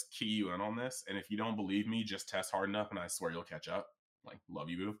me just key you in on this. And if you don't believe me, just test hard enough and I swear you'll catch up. Like, love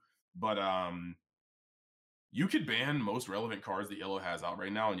you, boo. But you could ban most relevant cards that yellow has out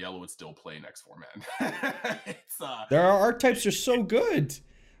right now and yellow would still play next format. There are archetypes are so good.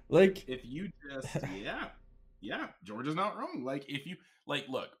 Like, if you just yeah, George is not wrong. Like, if you like,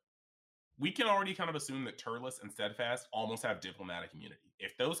 look, we can already kind of assume that Turles and Steadfast almost have diplomatic immunity.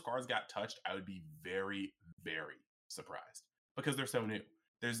 If those cards got touched, I would be very, very surprised because they're so new.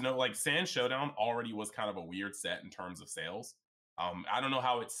 There's no, like, Sand Showdown already was kind of a weird set in terms of sales. I don't know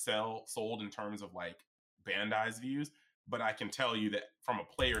how it's sold in terms of like Bandai's views, but I can tell you that from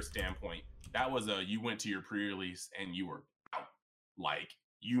a player standpoint, that was you went to your pre-release and you were out. Like,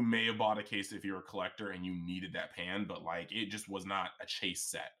 you may have bought a case if you're a collector and you needed that pan, but like, it just was not a chase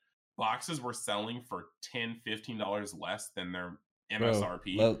set. Boxes were selling for $10-15 less than their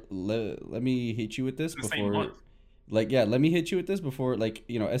MSRP. Bro, let me hit you with this before, like, yeah, let me hit you with this before, like,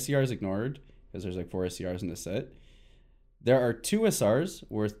 you know, SCR is ignored because there's like 4 SCRs in the set. There are 2 SRs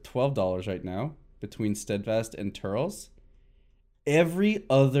worth $12 right now between Steadfast and Turles. Every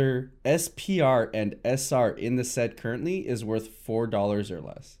other SPR and SR in the set currently is worth $4 or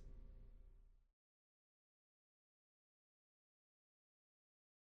less.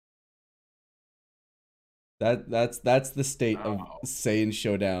 That's the state of Saiyan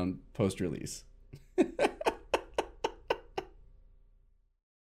Showdown post release.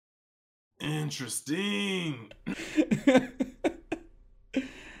 Interesting.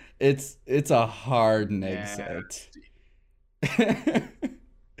 It's a hard neg set.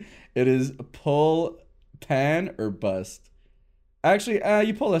 It is pull, pan, or bust. Actually,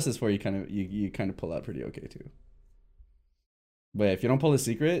 you pull SS4, you kind of pull out pretty okay too. But if you don't pull a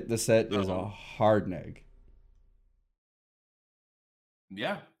secret, the set is a hard neg.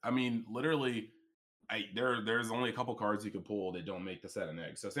 Yeah, I mean, literally, there's only a couple cards you could pull that don't make the set a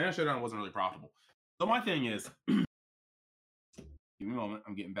neg. So Sand Showdown wasn't really profitable. So my thing is, give me a moment.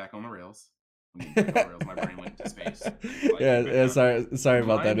 I'm getting back on the rails. My brain went to space. Like, yeah. Sorry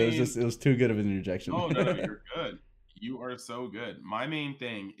about that. It was too good of an interjection. Oh no, you're good. You are so good. My main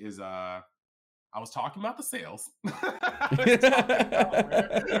thing is I was talking about the sales. I was talking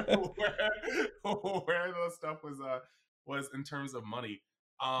about where the stuff was in terms of money.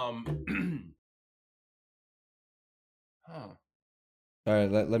 Huh. All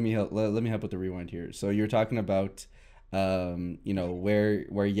right, let me help. Let me help with the rewind here. So you're talking about, you know,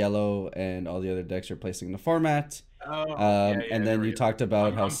 where yellow and all the other decks are placing in the format, Oh yeah, and yeah. There then we you go. talked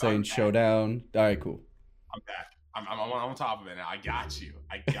about how I'm Saiyan back. Showdown. All right, cool. I'm back. I'm on top of it now. I got you.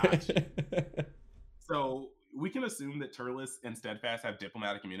 I got you. So we can assume that Turles and Steadfast have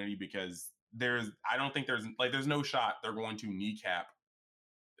diplomatic immunity because I don't think there's no shot they're going to kneecap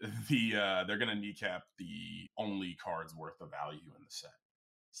they're going to kneecap the only cards worth of value in the set.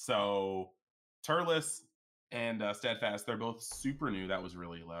 So Turles and Steadfast, they're both super new. That was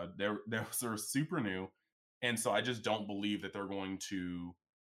really loud. They're super new, and so I just don't believe that they're going to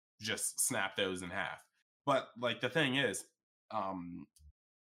just snap those in half. But like the thing is, um,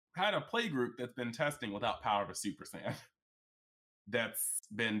 had a play group that's been testing without Power of a Super Saiyan. That's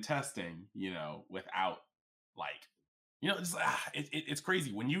been testing, without like, it's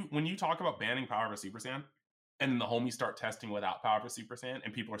crazy when you talk about banning Power of a Super Saiyan, and then the homies start testing without Power of a Super Saiyan,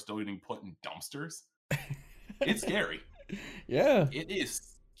 and people are still getting put in dumpsters. It's scary. Yeah. It is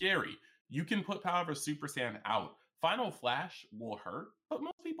scary. You can put Power of a Super Saiyan out. Final Flash will hurt, but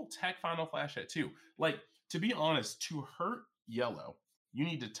most people tech Final Flash at too. Like, to be honest, to hurt yellow, you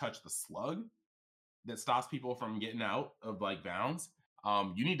need to touch the slug that stops people from getting out of like bounds.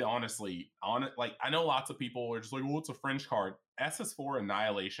 You need to honestly on it. Like, I know lots of people are just like, well, it's a French card. SS4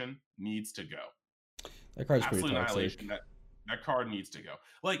 Annihilation needs to go. That card's pretty Absolute Annihilation. toxic. That card needs to go.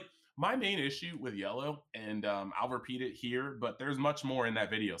 Like, my main issue with yellow, and I'll repeat it here, but there's much more in that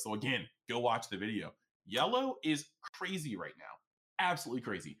video. So again, go watch the video. Yellow is crazy right now. Absolutely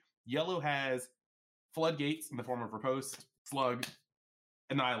crazy. Yellow has floodgates in the form of riposte, slug,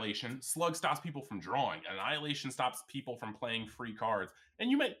 Annihilation. Slug stops people from drawing. Annihilation stops people from playing free cards. And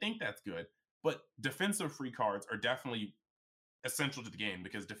you might think that's good, but defensive free cards are definitely essential to the game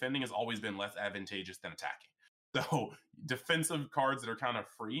because defending has always been less advantageous than attacking. So defensive cards that are kind of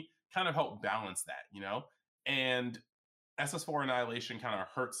free kind of help balance that. And SS4 Annihilation kind of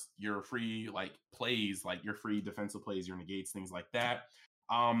hurts your free like plays, like your free defensive plays, your negates, things like that.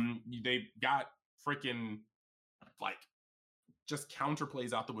 They got freaking like just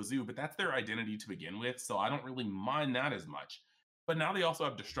counterplays out the wazoo, but that's their identity to begin with, so I don't really mind that as much. But now they also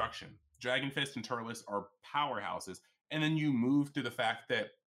have destruction. Dragon Fist and Turles are powerhouses, and then you move to the fact that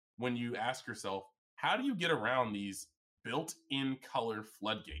when you ask yourself, how do you get around these built-in color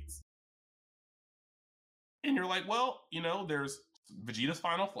floodgates? And you're like, well, there's Vegeta's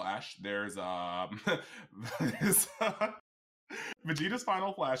Final Flash. There's Vegeta's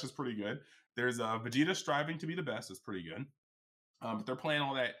Final Flash is pretty good. There's Vegeta Striving to be the Best is pretty good. But they're playing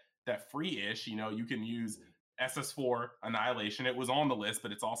all that free-ish. You can use SS4 Annihilation. It was on the list,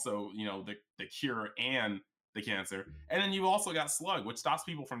 but it's also the cure and the cancer. And then you also got Slug, which stops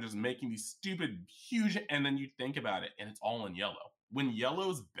people from just making these stupid huge. And then you think about it, and it's all in yellow. When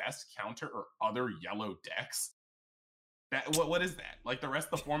yellow's best counter are other yellow decks, what is that? Like the rest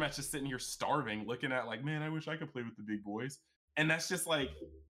of the format's just sitting here starving, looking at like, man, I wish I could play with the big boys. And that's just like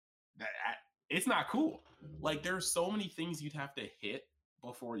that. It's not cool. Like there's so many things you'd have to hit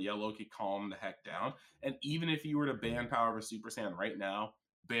before yellow could calm the heck down. And even if you were to ban Power of a Super Saiyan right now,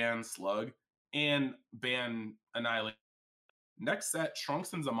 ban Slug, and ban Annihilate, next set,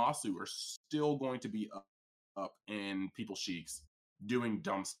 Trunks and Zamasu are still going to be up in people's cheeks doing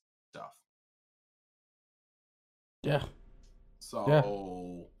dumb stuff. Yeah. So Yeah.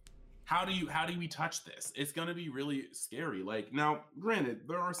 how do we touch this? It's going to be really scary. Like, now, granted,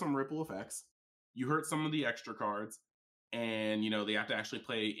 there are some ripple effects. You hurt some of the extra cards, and they have to actually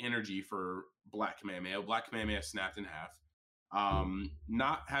play energy for Black Kamehameha. Black Kamehameha snapped in half.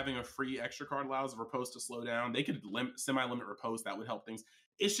 Not having a free extra card allows riposte to slow down. They could semi-limit riposte. That would help things.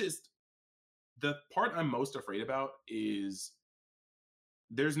 It's just the part I'm most afraid about is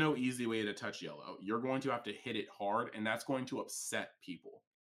there's no easy way to touch yellow. You're going to have to hit it hard, and that's going to upset people.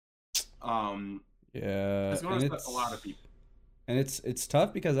 Yeah, it's going to upset a lot of people. And it's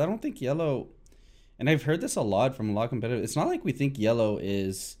tough because I don't think yellow, and I've heard this a lot from a lot of competitors. It's not like we think yellow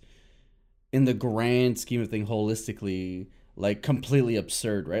is, in the grand scheme of things, holistically, like completely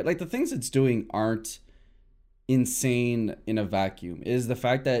absurd, right? Like the things it's doing aren't insane in a vacuum. It is the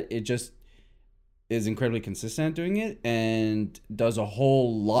fact that it just is incredibly consistent at doing it and does a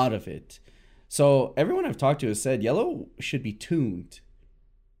whole lot of it. So everyone I've talked to has said yellow should be tuned.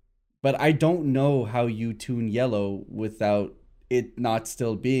 But I don't know how you tune yellow without it not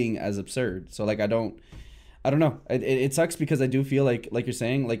still being as absurd. So like I don't I don't know. It sucks because I do feel like you're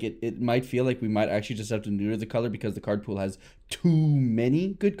saying, like it might feel like we might actually just have to neuter the color because the card pool has too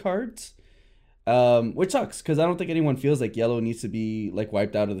many good cards. Which sucks because I don't think anyone feels like yellow needs to be like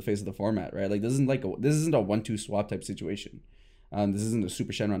wiped out of the face of the format, right? Like this isn't a 1-2 swap type situation. This isn't a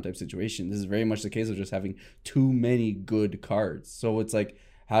Super Shenron type situation. This is very much the case of just having too many good cards. So it's like,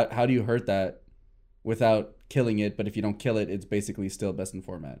 how do you hurt that without killing it? But if you don't kill it, it's basically still best in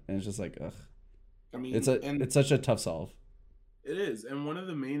format, and it's just like, ugh. I mean, and It's such a tough solve. it is. And one of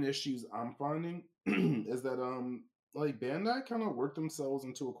the main issues I'm finding is that like Bandai kind of worked themselves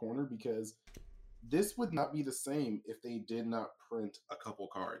into a corner because this would not be the same if they did not print a couple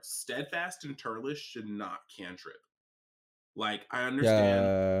cards. Steadfast and Turles should not cantrip. Like, I understand.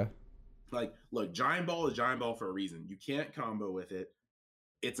 Yeah. Like, look, Giant Ball is Giant Ball for a reason. You can't combo with it.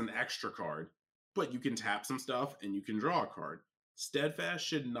 It's an extra card, but you can tap some stuff and you can draw a card. Steadfast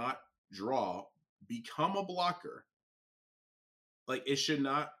should not draw, become a blocker. Like, it should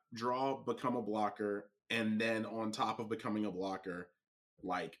not draw, become a blocker, and then on top of becoming a blocker,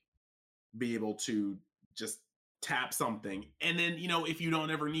 like, be able to just tap something. And then, you know, if you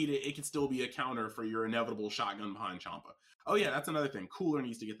don't ever need it, it can still be a counter for your inevitable shotgun behind Champa. Oh, yeah, that's another thing. Cooler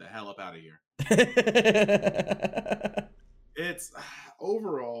needs to get the hell up out of here. It's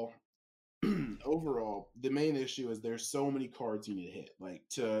overall, the main issue is there's so many cards you need to hit. Like,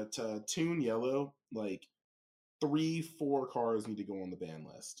 to tune yellow, like 3-4 cards need to go on the ban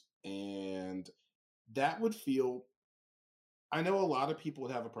list. And that would feel, I know a lot of people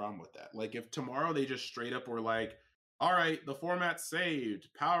would have a problem with that. Like, if tomorrow they just straight up were like, all right, the format's saved,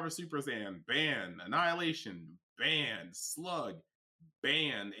 Power of Super Saiyan, ban, Annihilation, ban, Slug,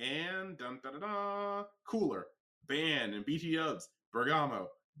 ban, and Cooler, ban, and BT Dubs, Bergamo,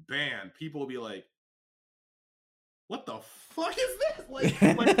 ban, people will be like, what the fuck is this?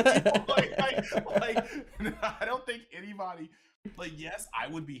 I don't think anybody, like, yes, I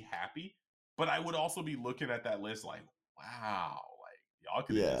would be happy, but I would also be looking at that list like, wow, like, y'all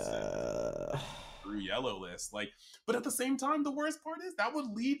could have just said through yellow list. Like, but at the same time, the worst part is that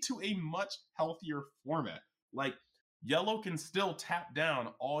would lead to a much healthier format. Like, yellow can still tap down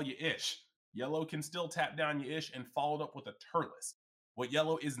all your ish. Yellow can still tap down your ish and follow it up with a Turles. What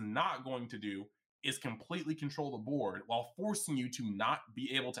yellow is not going to do is completely control the board while forcing you to not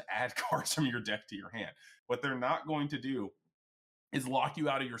be able to add cards from your deck to your hand. What they're not going to do is lock you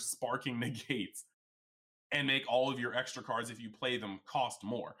out of your sparking negates and make all of your extra cards, if you play them, cost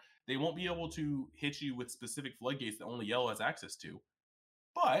more. They won't be able to hit you with specific floodgates that only yellow has access to,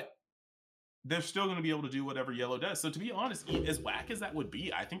 but they're still going to be able to do whatever yellow does. So to be honest, as whack as that would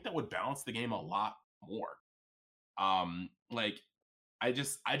be, I think that would balance the game a lot more. Like, I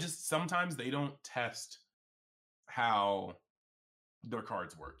just sometimes they don't test how their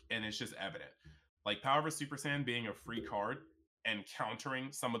cards work, and it's just evident. Like, Power of Super Saiyan being a free card and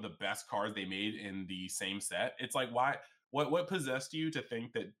countering some of the best cards they made in the same set. It's like, why? What possessed you to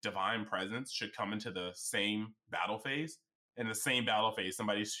think that Divine Presence should come into the same battle phase? In the same battle phase,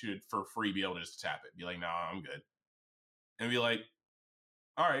 somebody should for free be able to just tap it, be like, "Nah, I'm good," and be like,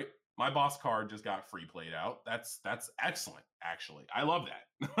 "All right, my boss card just got free played out. That's excellent, actually. I love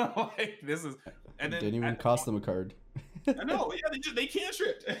that." Like, this is, and then Didn't even cost them a card. I know, yeah, they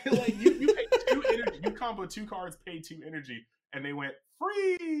cantripped. Like, you pay 2 energy, you combo 2 cards, pay 2 energy, and they went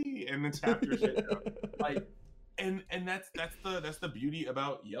free, and then tapped your shit down. Like, and that's the beauty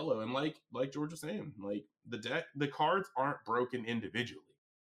about yellow. And like George was saying, like, the cards aren't broken individually,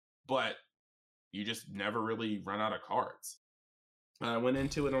 but you just never really run out of cards. I went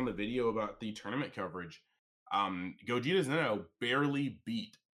into it on the video about the tournament coverage. Gogeta Zeno barely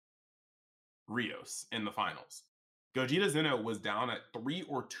beat Rios in the finals. Gogeta Zeno was down at 3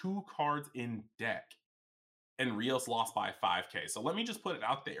 or 2 cards in deck, and Rios lost by 5k. So let me just put it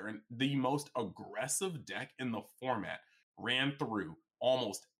out there. And the most aggressive deck in the format ran through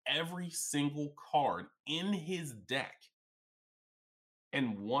almost every single card in his deck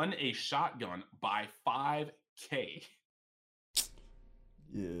and won a shotgun by 5k.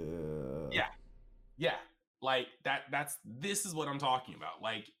 Yeah. Yeah. Like, this is what I'm talking about.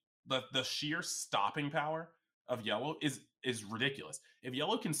 Like, the sheer stopping power of yellow is ridiculous. If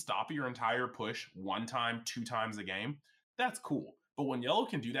yellow can stop your entire push 1 time, 2 times a game, that's cool. But when yellow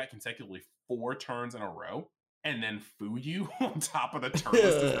can do that consecutively 4 turns in a row and then food you on top of the turn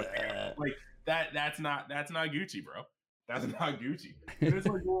list, like, that's not Gucci, bro. That's not Gucci. And it's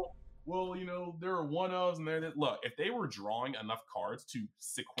like, well, you know, there are 1-ofs and there. Look, if they were drawing enough cards to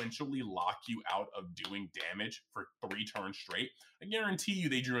sequentially lock you out of doing damage for 3 turns straight, I guarantee you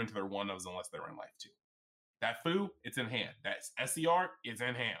they drew into their 1-ofs unless they were in life 2. That foo, it's in hand. That SCR, it's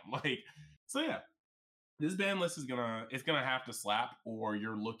in hand. Like, so yeah. this ban list is gonna have to slap, or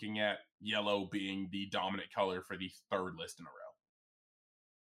you're looking at yellow being the dominant color for the third list in a row.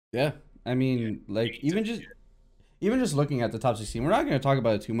 Yeah, I mean, like even just looking at the top 16, we're not going to talk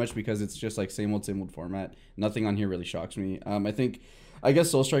about it too much because it's just like same old format. Nothing on here really shocks me. I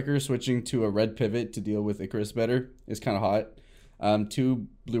guess Soul Striker switching to a red pivot to deal with Icarus better is kind of hot. Two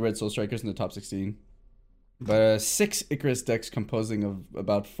blue red Soul Strikers in the top 16, but 6 Icarus decks composing of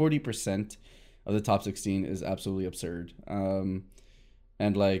about 40% of the top 16 is absolutely absurd.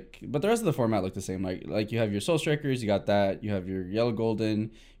 And like, but the rest of the format look the same. Like you have your Soul Strikers, you got that. You have your Yellow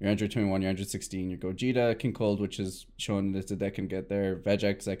Golden, your 121, your 116, your Gogeta, King Cold, which is showing that the deck can get there.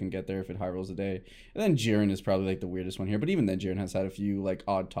 Vegex that can get there if it high rolls a day. And then Jiren is probably like the weirdest one here. But even then, Jiren has had a few like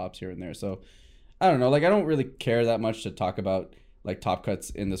odd tops here and there. So I don't know. Like I don't really care that much to talk about like top cuts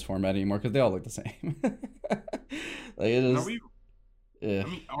in this format anymore because they all look the same. Like it is. Yeah. I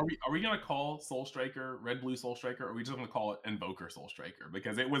mean, are we gonna call Soul Striker Red Blue Soul Striker, or are we just gonna call it Invoker Soul Striker?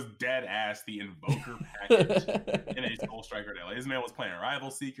 Because it was dead ass the Invoker package in a Soul Striker deck. Like, this man was playing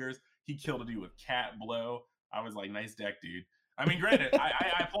Rival Seekers. He killed a dude with Cat Blow. I was like, nice deck, dude. I mean, granted,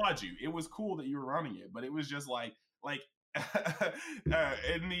 I applaud you. It was cool that you were running it, but it was just like in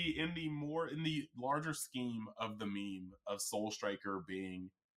the larger scheme of the meme of Soul Striker being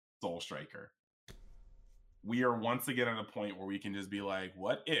Soul Striker, we are once again at a point where we can just be like,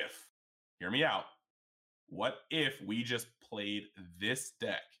 what if, hear me out, what if we just played this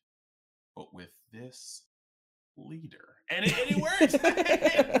deck, but with this leader? And it works! It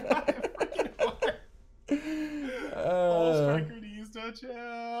freaking works! Soul Striker needs to chill!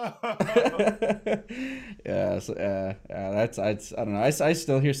 Yeah, so, that's, I don't know. I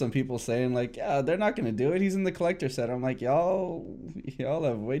still hear some people saying, like, yeah, they're not going to do it. He's in the collector set. I'm like, y'all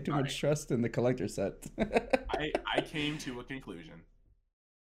have way too much trust in the collector set. I came to a conclusion.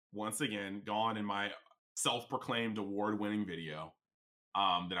 Once again, gone in my self-proclaimed award-winning video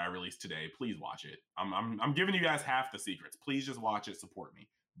that I released today. Please watch it. I'm giving you guys half the secrets. Please just watch it, support me.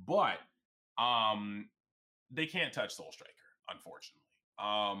 But they can't touch Soul Striker, unfortunately.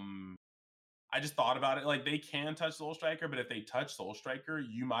 I just thought about it. Like, they can touch Soul Striker, but if they touch Soul Striker,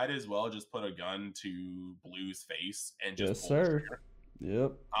 you might as well just put a gun to Blue's face and just pull the trigger.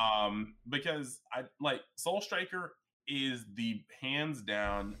 Yep. Because I like Soul Striker is the hands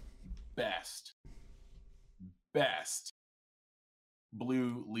down best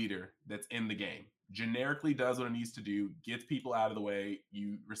blue leader that's in the game. Generically does what it needs to do, gets people out of the way,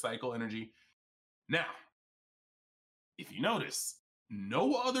 you recycle energy. Now, if you notice,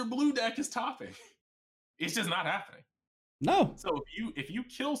 no other blue deck is topping. It's just not happening. No. So if you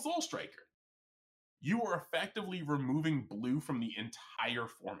kill Soul Striker, you are effectively removing blue from the entire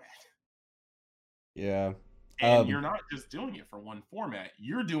format. Yeah. And you're not just doing it for one format.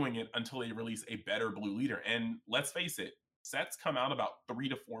 You're doing it until they release a better blue leader. And let's face it, sets come out about 3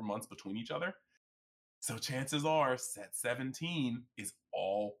 to 4 months between each other. So chances are set 17 is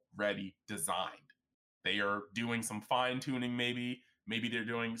already designed. They are doing some fine tuning, maybe. Maybe they're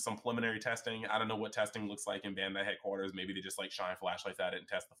doing some preliminary testing. I don't know what testing looks like in Bandai headquarters. Maybe they just like shine flashlights at it and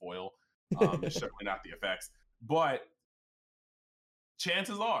test the foil. It's certainly not the effects. But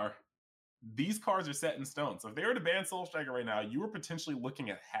chances are these cards are set in stone. So if they were to ban Soul Striker right now, you were potentially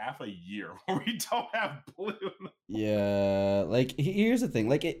looking at half a year where we don't have blue. Yeah, like here's the thing.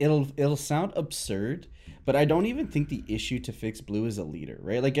 Like it'll sound absurd, but I don't even think the issue to fix blue is a leader,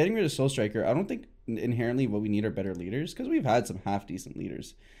 right? Like getting rid of Soul Striker, I don't think inherently what we need are better leaders because we've had some half decent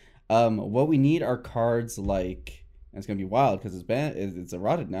leaders. What we need are cards like, and it's gonna be wild because it's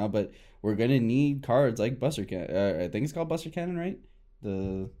eroded now, but we're gonna need cards like Buster Cannon. I think it's called Buster Cannon, right?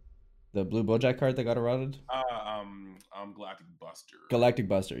 The blue Bojack card that got eroded. Galactic Buster. Galactic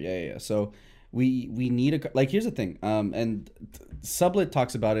Buster, yeah. So we need like here's the thing. And Sublet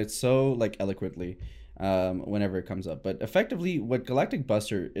talks about it so like eloquently, whenever it comes up. But effectively, what Galactic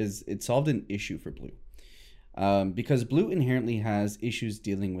Buster is, it solved an issue for blue. Because blue inherently has issues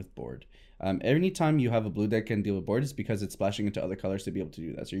dealing with board. Anytime you have a blue deck can deal with board, it's because it's splashing into other colors to be able to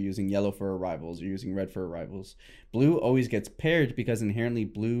do that. So you're using yellow for arrivals, you're using red for arrivals. Blue always gets paired because inherently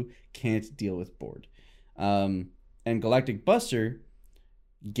blue can't deal with board. And Galactic Buster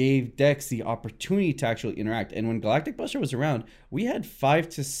gave decks the opportunity to actually interact. And when Galactic Buster was around, we had 5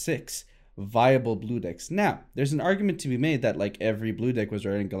 to 6 viable blue decks. Now, there's an argument to be made that like every blue deck was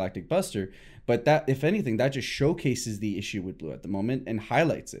running Galactic Buster, but that, if anything, that just showcases the issue with blue at the moment and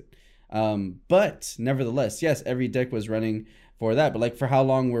highlights it. But nevertheless, yes, every deck was running for that. But like, for how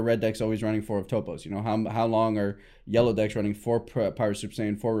long were red decks always running 4 of Topos? You know, how long are yellow decks running 4 Power Super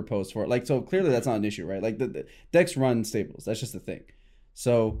Saiyan, 4 Repose, 4? Like, so clearly that's not an issue, right? Like the decks run staples. That's just the thing.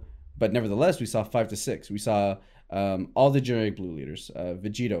 So But nevertheless, we saw 5 to 6. We saw all the generic blue leaders: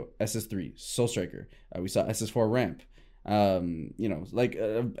 Vegito, SS3, Soul Striker. We saw SS4 Ramp. And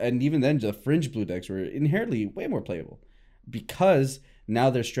even then, the fringe blue decks were inherently way more playable because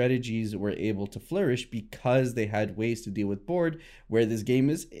now their strategies were able to flourish because they had ways to deal with board, where this game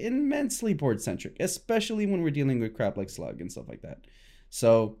is immensely board centric, especially when we're dealing with crap like Slug and stuff like that.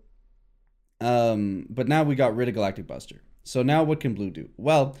 So, but now we got rid of Galactic Buster. So now what can blue do?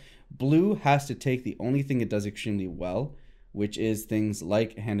 Well, blue has to take the only thing it does extremely well, which is things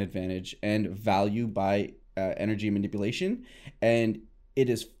like hand advantage and value by energy manipulation, and it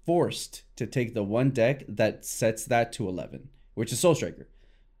is forced to take the one deck that sets that to 11, which is Soul Striker.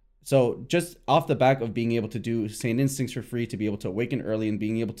 So just off the back of being able to do Saint Instincts for free, to be able to awaken early and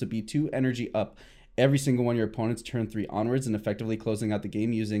being able to be 2 energy up every single one of your opponents turn 3 onwards and effectively closing out the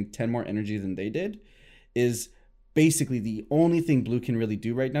game using 10 more energy than they did, is basically the only thing blue can really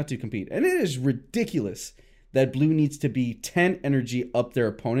do right now to compete. And it is ridiculous that blue needs to be 10 energy up their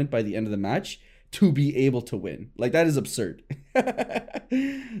opponent by the end of the match to be able to win. Like, that is absurd.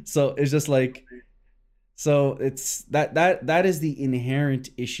 So it's just like, so it's that is the inherent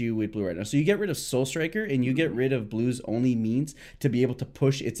issue with blue right now. So you get rid of Soul Striker and you get rid of blue's only means to be able to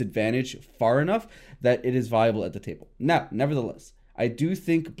push its advantage far enough that it is viable at the table. Now, nevertheless, I do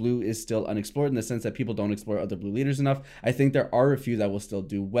think blue is still unexplored in the sense that people don't explore other blue leaders enough. I think there are a few that will still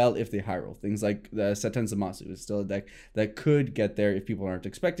do well if they high roll. Things like the Seten Zamasu is still a deck that could get there if people aren't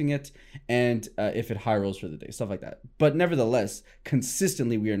expecting it, and if it high rolls for the day, stuff like that. But nevertheless,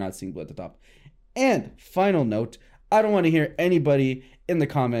 consistently, we are not seeing blue at the top. And final note, I don't want to hear anybody in the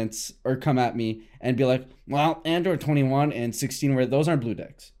comments or come at me and be like, well, Android 21 and 16, where those aren't blue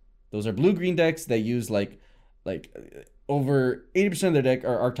decks. Those are blue-green decks that use like over 80% of their deck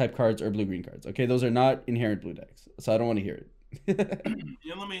are archetype cards or blue-green cards. Okay, those are not inherent blue decks, so I don't want to hear it.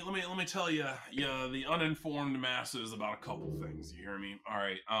 Yeah, let me tell you, the uninformed masses about a couple things. You hear me? All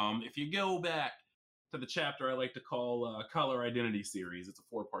right. If you go back to the chapter I like to call Color Identity Series, it's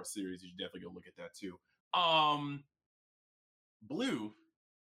a 4-part series. You should definitely go look at that too. Blue,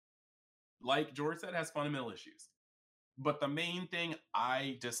 like George said, has fundamental issues. But the main thing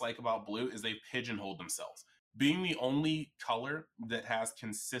I dislike about blue is they pigeonhole themselves. Being the only color that has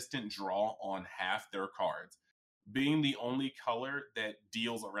consistent draw on half their cards, being the only color that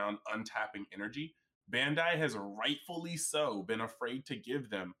deals around untapping energy, Bandai has rightfully so been afraid to give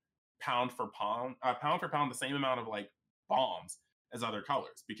them pound for pound, the same amount of like bombs as other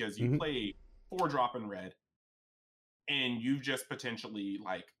colors, because you play 4-drop in red and you've just potentially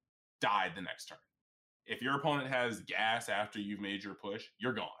like died the next turn. If your opponent has gas after you've made your push,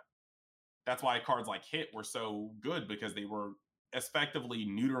 you're gone. That's why cards like Hit were so good, because they were effectively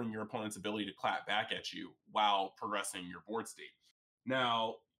neutering your opponent's ability to clap back at you while progressing your board state.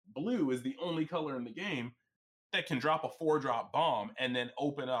 Now, blue is the only color in the game that can drop a 4-drop bomb and then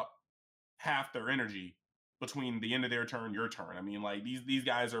open up half their energy between the end of their turn, your turn. I mean, like these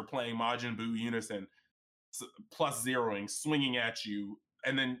guys are playing Majin Buu Unison plus zeroing, swinging at you,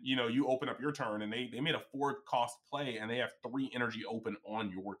 and then you open up your turn and they made a 4-cost play and they have 3 energy open on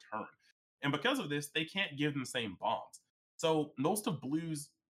your turn. And because of this, they can't give them the same bombs. So most of blue's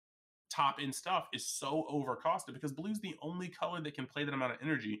top end stuff is so overcosted because blue's the only color that can play that amount of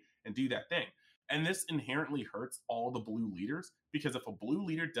energy and do that thing. And this inherently hurts all the blue leaders, because if a blue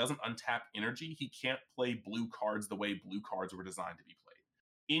leader doesn't untap energy, he can't play blue cards the way blue cards were designed to be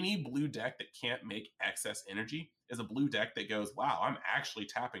played. Any blue deck that can't make excess energy is a blue deck that goes, wow, I'm actually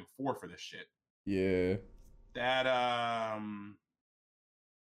tapping 4 for this shit. Yeah. That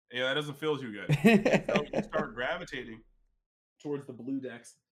that doesn't feel too good. So you start gravitating towards the blue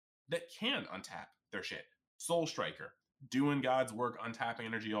decks that can untap their shit. Soul Striker, doing God's work, untapping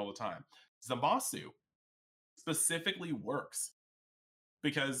energy all the time. Zamasu specifically works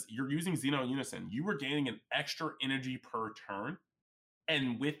because you're using Xeno Unison. You were gaining an extra energy per turn.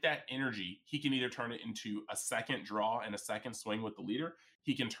 And with that energy, he can either turn it into a second draw and a second swing with the leader.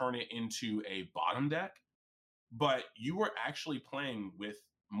 He can turn it into a bottom deck. But you were actually playing with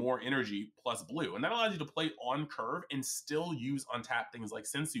more energy plus blue. And that allows you to play on curve and still use untapped things like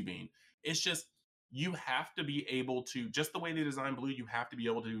Sensu Bean. It's just, you have to be able to, just the way they design blue, you have to be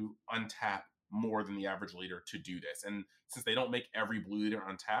able to untap more than the average leader to do this. And since they don't make every blue leader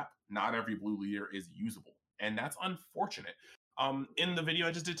untap, not every blue leader is usable. And that's unfortunate. In the video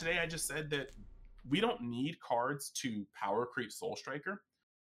I just did today, I just said that we don't need cards to power creep Soul Striker.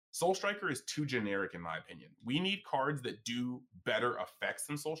 Soul Striker is too generic, in my opinion. We need cards that do better effects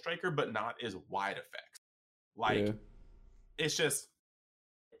than Soul Striker, but not as wide effects. Like, It's just,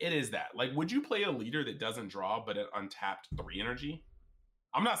 it is that. Like, would you play a leader that doesn't draw, but it untapped 3 energy?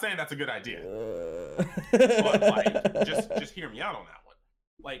 I'm not saying that's a good idea, but like, Uh, just hear me out on that one.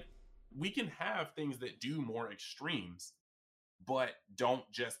 Like, we can have things that do more extremes, but don't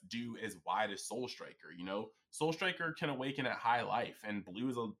just do as wide as Soul Striker. You know, Soul Striker can awaken at high life, and blue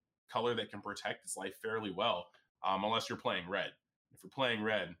is a color that can protect its life fairly well, unless you're playing red. If you're playing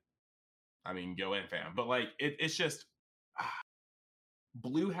red, I mean, go in, fam. But like, it's just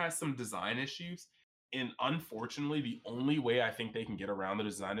blue has some design issues. And unfortunately, the only way I think they can get around the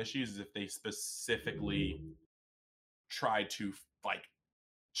design issues is if they specifically try to like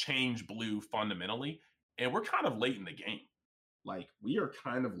change blue fundamentally. And we're kind of late in the game. Like, we are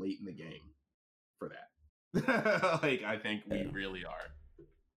kind of late in the game for that. Like, I think we yeah. really are.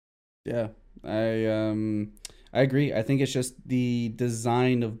 Yeah, I agree. I think it's just the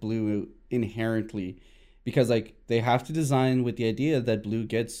design of blue inherently, because like they have to design with the idea that blue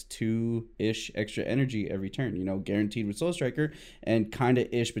gets two ish extra energy every turn. You know, guaranteed with Soul Striker, and kind of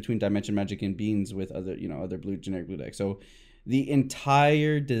ish between Dimension Magic and Beans with other other blue generic blue decks. So the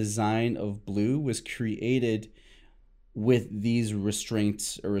entire design of blue was created with these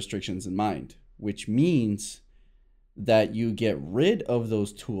restraints or restrictions in mind, which means that you get rid of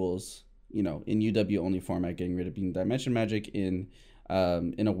those tools, in UW only format, getting rid of Beam Dimension Magic in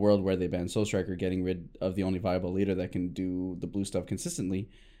a world where they ban Soul Striker, getting rid of the only viable leader that can do the blue stuff consistently.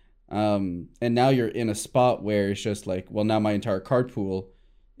 And now you're in a spot where it's just like, well, now my entire card pool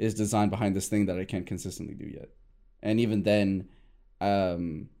is designed behind this thing that I can't consistently do yet. And even then,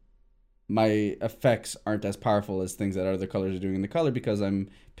 um, my effects aren't as powerful as things that other colors are doing in the color because I'm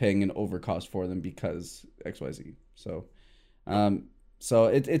paying an overcost for them because XYZ. So Yep.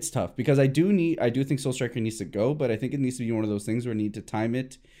 it's tough because I do think Soul Striker needs to go, but I think it needs to be one of those things where I need to time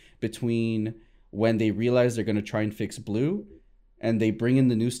it between when they realize they're gonna try and fix blue and they bring in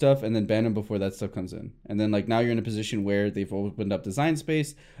the new stuff and then ban them before that stuff comes in. And then like now you're in a position where they've opened up design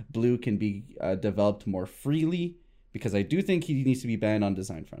space. Blue can be developed more freely because I do think he needs to be banned on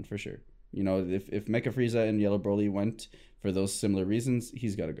design front for sure. If Mecha Frieza and Yellow Broly went for those similar reasons,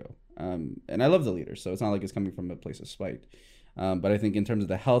 he's got to go. And I love the leader, so it's not like it's coming from a place of spite. But I think in terms of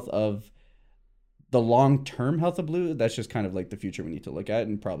the health of the long term health of blue, that's just kind of like the future we need to look at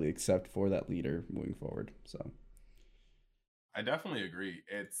and probably accept for that leader moving forward. So I definitely agree.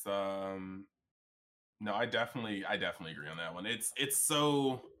 It's no, I definitely agree on that one. It's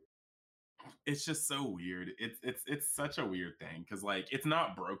just so weird. It's such a weird thing because like it's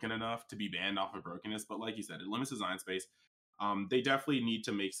not broken enough to be banned off of brokenness, but like you said, it limits design space. They definitely need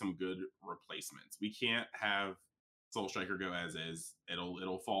to make some good replacements. We can't have Soul Striker go as is.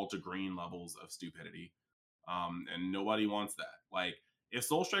 It'll fall to green levels of stupidity. And nobody wants that. Like, if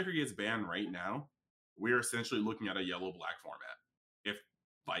Soul Striker gets banned right now, we're essentially looking at a yellow black format. If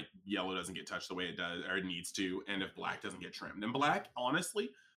like yellow doesn't get touched the way it does or it needs to, and if black doesn't get trimmed. And black, honestly,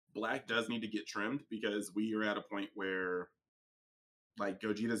 black does need to get trimmed because we are at a point where like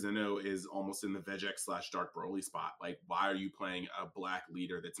Gogeta Zeno is almost in the Vegex / Dark Broly spot. Like, why are you playing a black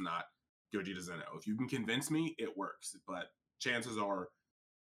leader that's not Gogeta Zeno? If you can convince me, it works, but chances are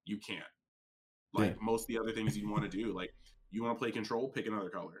you can't. yeah, Like most of the other things you want to do, like you want to play control, pick another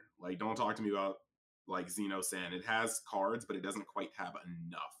color. Like, don't talk to me about like Xeno San. It has cards, but it doesn't quite have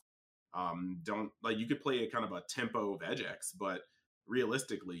enough. Don't like you could play a kind of a tempo Vegex, but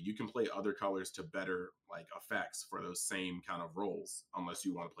realistically, you can play other colors to better like effects for those same kind of roles, unless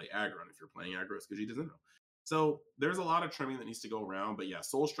you want to play aggro. And if you're playing aggro, it's because he doesn't know. So there's a lot of trimming that needs to go around. But yeah,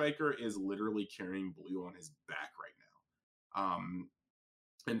 Soul Striker is literally carrying blue on his back right now.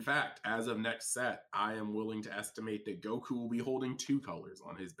 In fact, as of next set, I am willing to estimate that Goku will be holding two colors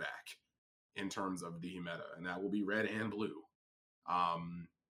on his back in terms of the meta, and that will be red and blue. Um,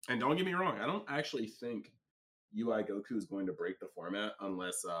 and don't get me wrong, I don't actually think UI Goku is going to break the format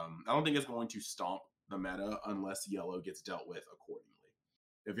unless I don't think it's going to stomp the meta unless yellow gets dealt with accordingly.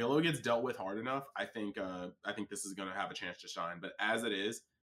 If yellow gets dealt with hard enough, I think this is going to have a chance to shine. But as it is,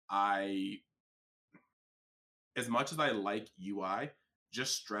 I as much as I like UI,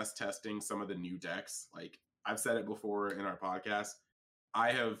 just stress testing some of the new decks. Like I've said it before in our podcast,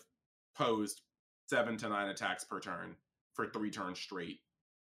 I have posed 7 to 9 attacks per turn for 3 turns straight.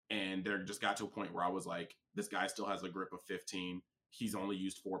 And there just got to a point where I was like, this guy still has a grip of 15. He's only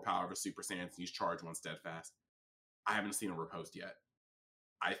used 4 power of a Super Saiyan. He's charged 1 steadfast. I haven't seen a riposte yet.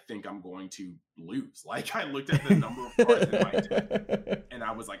 I think I'm going to lose. Like I looked at the number of cards in my deck and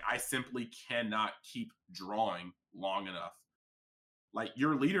I was like, I simply cannot keep drawing long enough. Like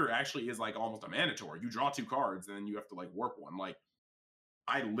your leader actually is like almost a mandatory. You draw 2 cards and then you have to like warp one. Like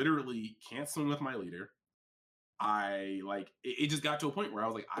I literally can't swing with my leader. I like it just got to a point where I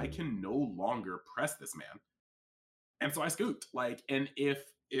was like, I can no longer press this man. And so I scooped. Like, and if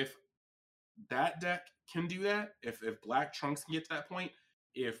that deck can do that, if Black Trunks can get to that point,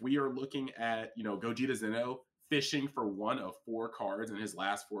 if we are looking at, you know, Gogeta Zeno fishing for one of 4 cards in his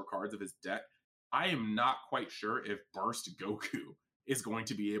last 4 cards of his deck, I am not quite sure if Burst Goku is going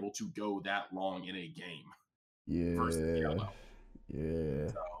to be able to go that long in a game versus Yeah. Yellow. Yeah.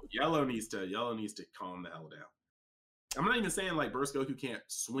 So yellow needs to calm the hell down. I'm not even saying like Burst Goku can't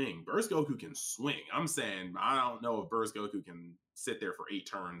swing. Burst Goku can swing. I'm saying I don't know if Burst Goku can sit there for 8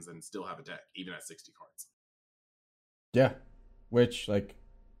 turns and still have a deck, even at 60 cards. Yeah. Which, like,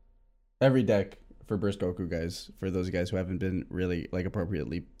 every deck for Burst Goku guys, for those guys who haven't been really like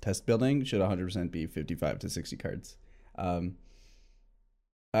appropriately test building, should 100% be 55 to 60 cards. Um,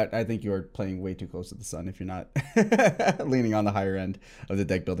 I think you're playing way too close to the sun if you're not leaning on the higher end of the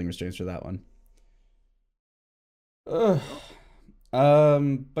deck building restraints for that one. Ugh.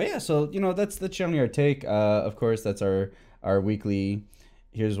 But yeah, so you know that's generally our take. Of course, that's our weekly.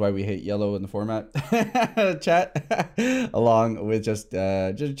 Here's why we hate yellow in the format chat, along with just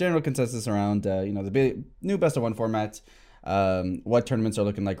general consensus around you know the new best of one format, what tournaments are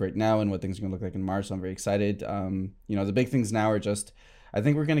looking like right now, and what things are gonna look like in March. So I'm very excited. You know the big things now are just. I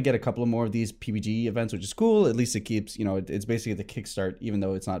think we're gonna get a couple of more of these PBG events, which is cool. At least it keeps, you know, it's basically the kickstart, even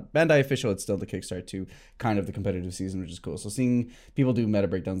though it's not Bandai official. It's still the kickstart to kind of the competitive season, which is cool. So seeing people do meta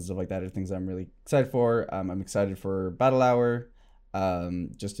breakdowns and stuff like that are things I'm really excited for. I'm excited for Battle Hour,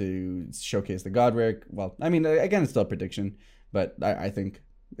 just to showcase the Godric. Well, I mean, again, it's still a prediction, but I think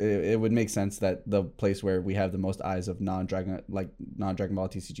it would make sense that the place where we have the most eyes of non-Dragon Ball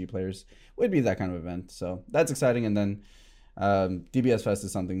TCG players would be that kind of event. So that's exciting. And then DBS Fest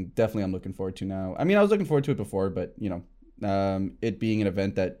is something definitely I'm looking forward to now. I mean, I was looking forward to it before, but you know, it being an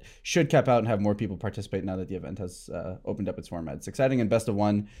event that should cap out and have more people participate now that the event has opened up its format. It's exciting. And best of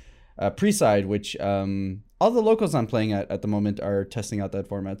one pre-side, which all the locals I'm playing at the moment are testing out that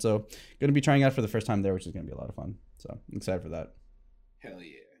format. So going to be trying out for the first time there, which is going to be a lot of fun. So I'm excited for that. Hell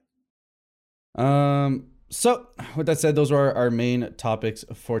yeah. So with that said, those are our main topics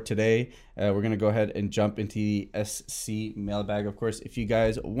for today. We're going to go ahead and jump into the SC mailbag. Of course, if you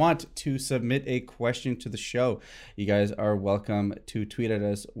guys want to submit a question to the show, you guys are welcome to tweet at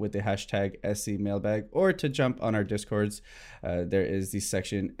us with the hashtag SC mailbag or to jump on our Discords. There is the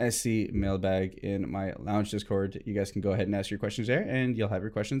section SC mailbag in my lounge Discord. You guys can go ahead and ask your questions there and you'll have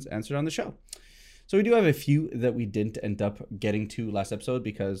your questions answered on the show. So we do have a few that we didn't end up getting to last episode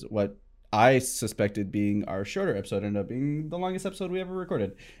because what I suspected being our shorter episode ended up being the longest episode we ever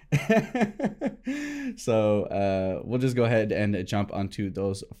recorded. So we'll just go ahead and jump onto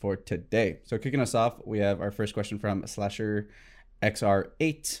those for today. So kicking us off, we have our first question from Slasher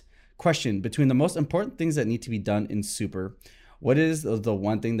XR8. Question: between the most important things that need to be done in Super, what is the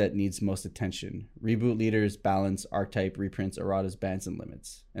one thing that needs most attention? Reboot leaders, balance, archetype, reprints, erratas, bans, and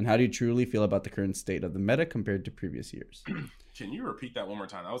limits. And how do you truly feel about the current state of the meta compared to previous years? Can you repeat that one more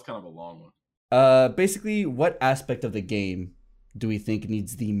time? That was kind of a long one. Basically, what aspect of the game do we think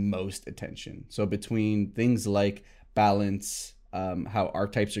needs the most attention? So between things like balance, how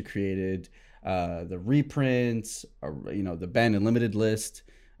archetypes are created, the reprints, or you know, the banned and limited list,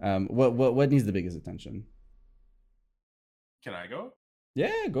 what needs the biggest attention? Can I go?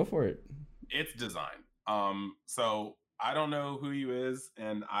 Yeah, go for it. It's design. So I don't know who you is,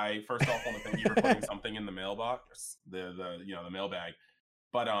 and I first off want to thank you for putting something in the mailbox, the you know the mailbag.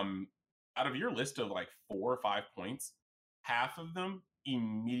 But out of your list of like 4 or 5 points, half of them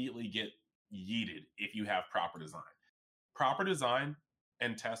immediately get yeeted if you have proper design. Proper design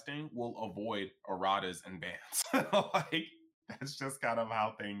and testing will avoid erratas and bans. Like that's just kind of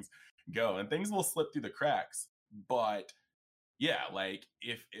how things go, and things will slip through the cracks. But yeah, like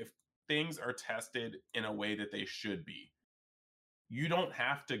if things are tested in a way that they should be, you don't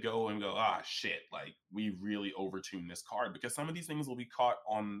have to go and go, ah, shit, like we really overtuned this card, because some of these things will be caught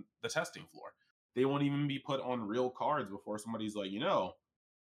on the testing floor. They won't even be put on real cards before somebody's like, you know,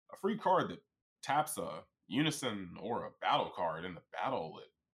 a free card that taps a unison or a battle card in the battle,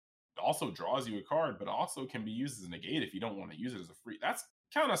 it also draws you a card, but also can be used as a negate if you don't want to use it as a free. That's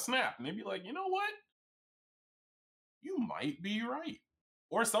kind of snap. And they'd be like, you know what? You might be right.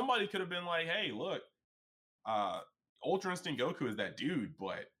 Or somebody could have been like, hey, look, Ultra Instinct Goku is that dude,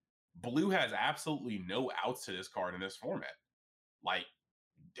 but blue has absolutely no outs to this card in this format. Like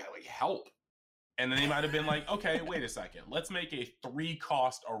help. And then they might have been like, okay, wait a second. Let's make a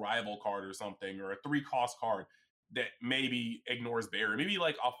 3-cost arrival card or something, or a 3-cost card that maybe ignores barrier. Maybe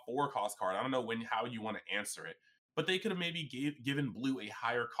like a 4-cost card. I don't know how you want to answer it. But they could have maybe given blue a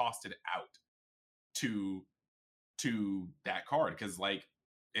higher costed out to that card. Because like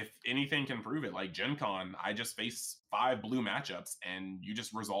if anything can prove it, like Gen Con, I just faced 5 blue matchups and you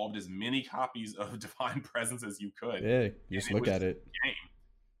just resolved as many copies of Divine Presence as you could. Yeah, And just it look was at just it. a game.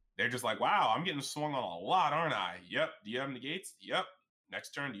 They're just like, wow, I'm getting swung on a lot, aren't I? Yep. Do you have negates? Yep.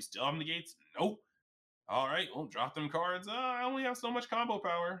 Next turn, do you still have negates? Nope. All right, well, drop them cards. I only have so much combo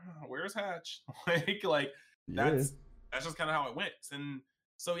power. Where's Hatch? like Yeah. that's just kind of how it went. And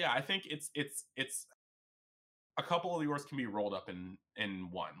so yeah, I think it's a couple of yours can be rolled up in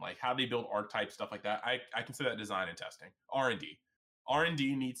one. Like how they build archetype stuff like that. I consider that design and testing. R&D.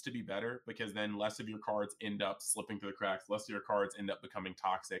 R&D needs to be better because then less of your cards end up slipping through the cracks. Less of your cards end up becoming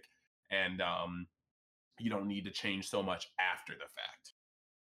toxic, and you don't need to change so much after the fact.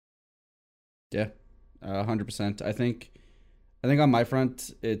 Yeah, 100%. I think on my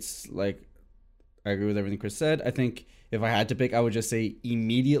front, it's like I agree with everything Chris said. I think if I had to pick, I would just say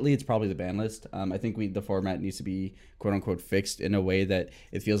immediately it's probably the ban list. I think the format needs to be quote unquote fixed in a way that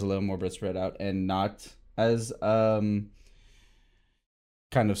it feels a little more spread out and not as kind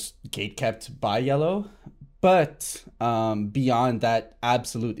of gate kept by yellow. But beyond that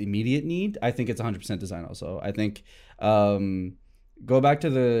absolute immediate need, I think it's 100% design also. I think go back to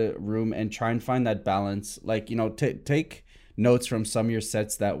the room and try and find that balance. Like, take notes from some of your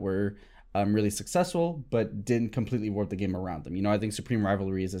sets that were really successful, but didn't completely warp the game around them. I think Supreme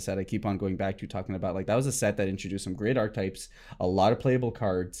Rivalry is a set I keep on going back to talking about. Like, that was a set that introduced some great archetypes, a lot of playable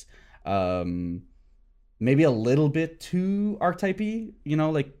cards. Maybe a little bit too archetypey,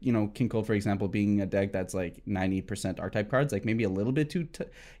 like, King Cold, for example, being a deck that's like 90% archetype cards, like maybe a little bit too,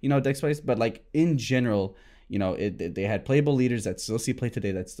 deck spice, but like in general, they had playable leaders that still see play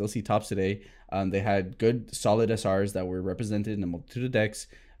today, that still see tops today. They had good, solid SRs that were represented in a multitude of decks,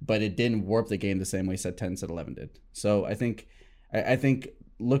 but it didn't warp the game the same way set 10, set 11 did. So I think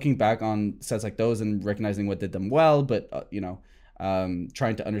looking back on sets like those and recognizing what did them well, but,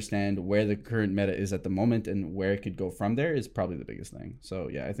 trying to understand where the current meta is at the moment and where it could go from there is probably the biggest thing. So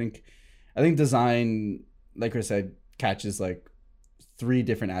yeah, I think design, like I said, catches like 3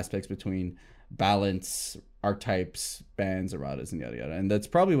 different aspects between balance, archetypes, bans, erratas, and yada yada, and that's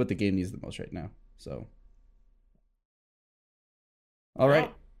probably what the game needs the most right now. So, all Yeah.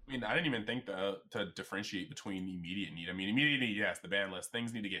 right. I mean, I didn't even think to differentiate between immediate need. I mean, immediate need, yes, the ban list,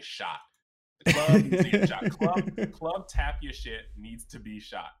 things need to get shot. The club needs to get shot. Club Tapia shit needs to be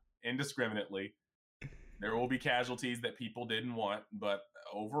shot indiscriminately. There will be casualties that people didn't want, but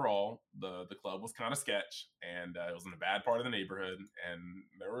overall, the club was kind of sketch, and it was in a bad part of the neighborhood, and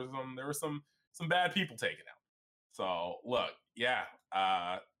there were some bad people taken out. So look, yeah,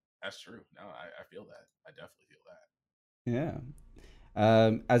 that's true. No, I feel that. I definitely feel that. Yeah.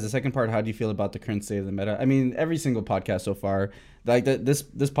 As a second part, how do you feel about the current state of the meta? I mean, every single podcast so far, like this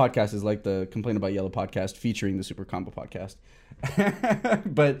podcast is like the Complain About Yellow podcast featuring the Super Combo podcast.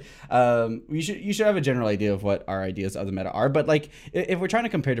 But you should have a general idea of what our ideas of the meta are. But like, if we're trying to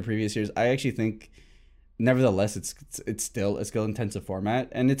compare to previous years, I actually think, nevertheless, it's still a skill intensive format,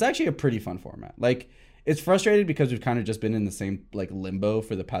 and it's actually a pretty fun format. Like, it's frustrating because we've kind of just been in the same like limbo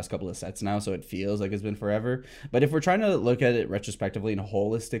for the past couple of sets now, so it feels like it's been forever. But if we're trying to look at it retrospectively and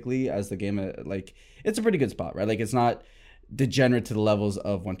holistically as the game, like, it's a pretty good spot, right? Like, it's not degenerate to the levels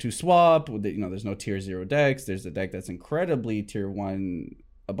of 1-2 swap. There's no tier 0 decks. There's a deck that's incredibly tier 1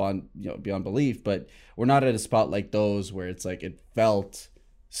 beyond belief, but we're not at a spot like those where it's like it felt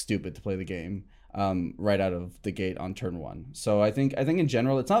stupid to play the game right out of the gate on turn 1. So I think in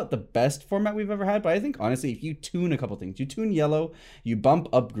general it's not the best format we've ever had, but I think honestly, if you tune a couple things, you tune yellow, you bump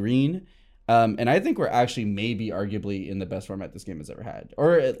up green, and I think we're actually maybe arguably in the best format this game has ever had,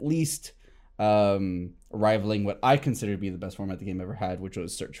 or at least rivaling what I consider to be the best format the game ever had, which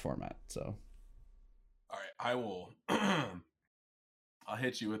was search format. So, all right, I will. I'll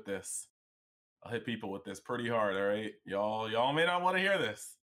hit you with this. I'll hit people with this pretty hard. All right, y'all may not want to hear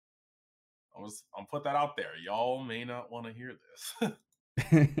this. I'll put that out there. Y'all may not want to hear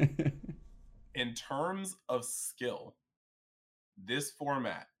this. In terms of skill, this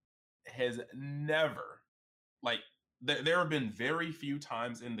format has never, like, there have been very few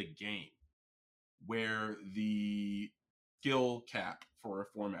times in the game where the skill cap for a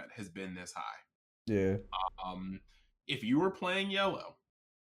format has been this high. Yeah. If you were playing yellow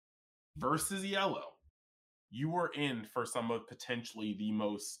versus yellow, you were in for some of potentially the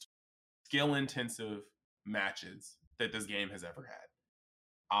most skill intensive matches that this game has ever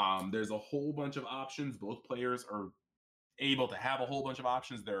had. There's a whole bunch of options. Both players are able to have a whole bunch of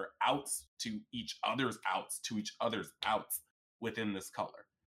options. There are outs to each other's outs to each other's outs within this color.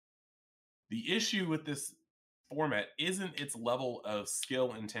 The issue with this format isn't its level of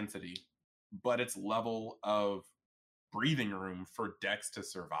skill intensity, but its level of breathing room for decks to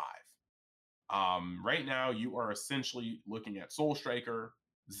survive. Right now, you are essentially looking at Soul Striker,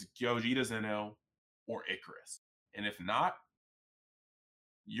 Gogeta Zeno, or Icarus. And if not,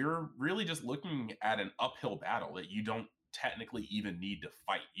 you're really just looking at an uphill battle that you don't technically even need to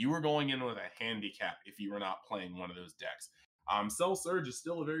fight. You are going in with a handicap if you are not playing one of those decks. Cell Surge is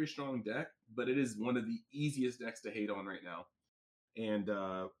still a very strong deck, but it is one of the easiest decks to hate on right now. And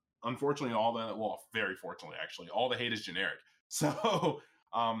unfortunately, very fortunately, actually, all the hate is generic. So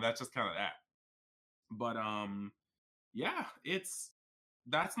that's just kind of that. But yeah,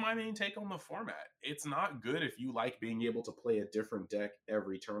 that's my main take on the format. It's not good if you like being able to play a different deck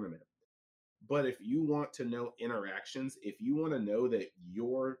every tournament. But if you want to know interactions, if you want to know that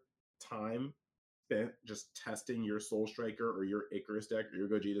your time spent just testing your Soul Striker or your Icarus deck or your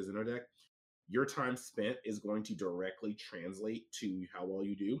Gogeta Zeno deck, your time spent is going to directly translate to how well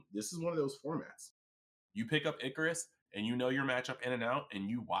you do. This is one of those formats. You pick up Icarus and you know your matchup in and out,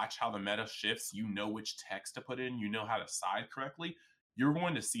 and you watch how the meta shifts, you know which text to put in, you know how to side correctly, you're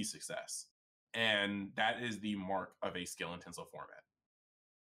going to see success. And that is the mark of a skill intensive format.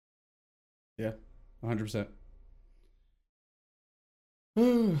 Yeah, 100%.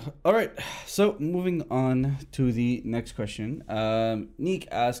 All right, so moving on to the next question. Neek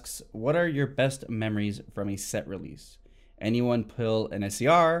asks, what are your best memories from a set release? Anyone pull an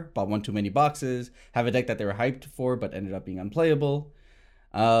SCR, bought one too many boxes, have a deck that they were hyped for but ended up being unplayable?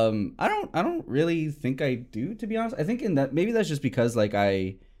 I don't really think I do, to be honest. I think in that maybe that's just because like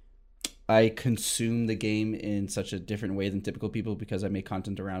I consume the game in such a different way than typical people because I make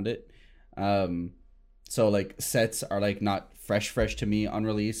content around it. So like sets are like not fresh to me on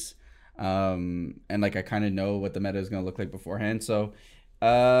release. And like I kind of know what the meta is going to look like beforehand. So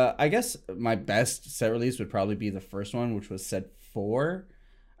I guess my best set release would probably be the first one, which was set 4,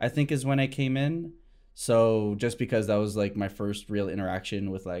 I think is when I came in. So just because that was like my first real interaction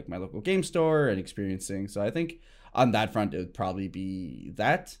with like my local game store and experiencing. So I think on that front, it would probably be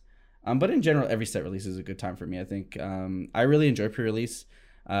that. But in general, every set release is a good time for me. I think I really enjoy pre-release.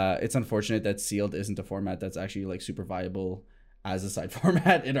 It's unfortunate that sealed isn't a format that's actually like super viable as a side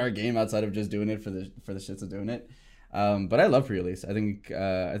format in our game outside of just doing it for the shits of doing it. But I love pre-release. I think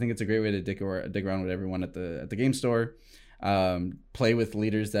it's a great way to dig around with everyone at the game store. Play with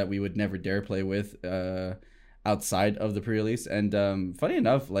leaders that we would never dare play with outside of the pre-release. And funny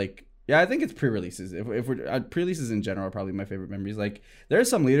enough, like yeah, I think it's pre-releases. If we're pre-releases in general are probably my favorite memories. Like there are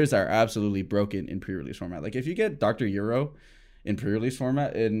some leaders that are absolutely broken in pre-release format. Like if you get Dr. Euro in pre-release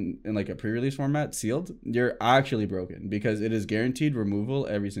format in like a pre-release format sealed, you're actually broken because it is guaranteed removal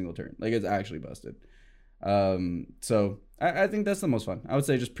every single turn. Like it's actually busted. So I think that's the most fun. I would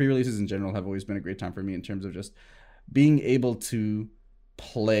say just pre-releases in general have always been a great time for me in terms of just being able to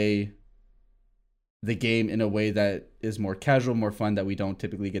play the game in a way that is more casual, more fun, that we don't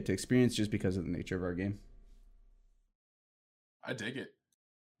typically get to experience just because of the nature of our game. I dig it.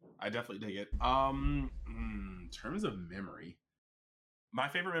 I definitely dig it. In terms of memory, my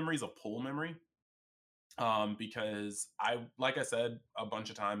favorite memory is a pull memory. Because like I said a bunch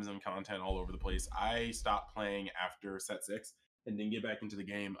of times in content all over the place, I stopped playing after set 6 and didn't get back into the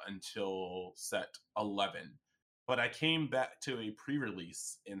game until set 11. But I came back to a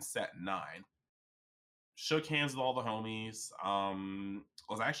pre-release in set 9, shook hands with all the homies.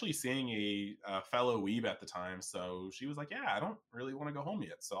 Was actually seeing a fellow weeb at the time, so she was like, "Yeah, I don't really want to go home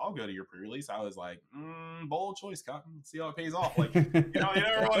yet, so I'll go to your pre-release." I was like, "Bold choice, Cotton. See how it pays off." Like, you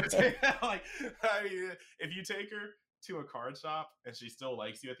never want to take that. Like, I mean, if you take her to a card shop and she still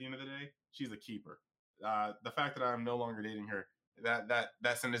likes you at the end of the day, she's a keeper. The fact that I'm no longer dating her,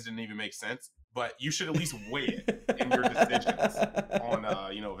 that sentence didn't even make sense. But you should at least weigh it in your decisions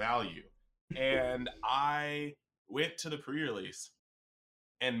on value. And I went to the pre-release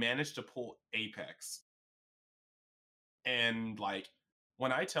and managed to pull Apex. And like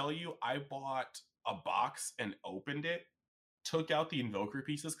when I tell you I bought a box and opened it, took out the invoker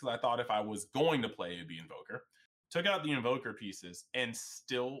pieces because I thought if I was going to play it'd be invoker. Took out the invoker pieces and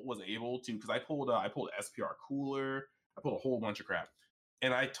still was able to, because I pulled SPR cooler, I pulled a whole bunch of crap.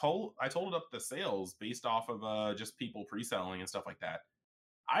 And I totaled up the sales based off of just people pre-selling and stuff like that.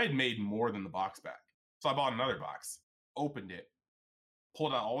 I had made more than the box back. So I bought another box, opened it,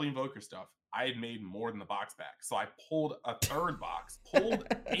 pulled out all the invoker stuff. I had made more than the box back. So I pulled a third box, pulled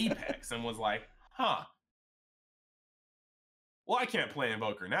Apex, and was like, huh. Well, I can't play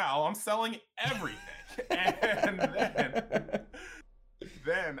invoker now. I'm selling everything. And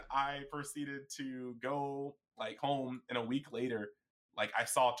then I proceeded to go like home, and a week later, like I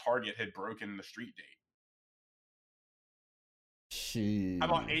saw Target had broken the street date. I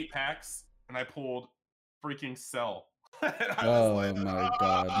bought 8 packs and I pulled freaking Cell And I was like, Oh my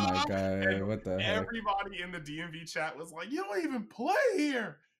god, my guy. and What the heck? everybody in the DMV chat was like, you don't even play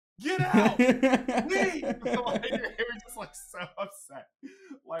here. Get out. Leave. Like, they were just like so upset.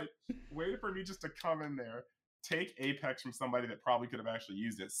 Like, waiting for me just to come in there, take Apex from somebody that probably could have actually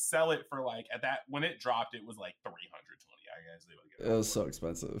used it, sell it for like, at that, when it dropped, it was like 320. I guess they would get It was so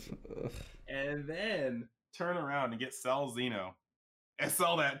expensive. Ugh. and then turn around and get Cell Xeno and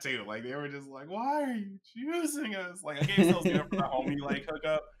sell that too. Like, they were just like, why are you choosing us? Like, I gave Cell Xeno for the homie like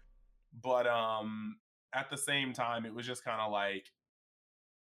hookup, but at the same time, it was just kind of like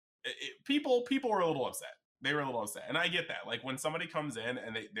people were a little upset. They were a little upset, and I get that. Like, when somebody comes in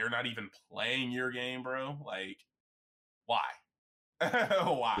and they're not even playing your game, bro. Like, why?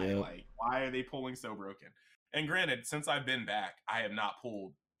 Why? Yep. Like, why are they pulling so broken? And granted, since I've been back, I have not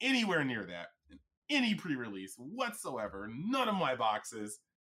pulled anywhere near that in any pre-release whatsoever. None of my boxes.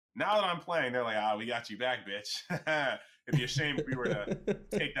 Now that I'm playing, they're like, we got you back, bitch. It'd be a shame if we were to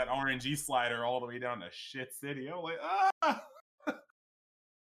take that RNG slider all the way down to shit city. I'm like,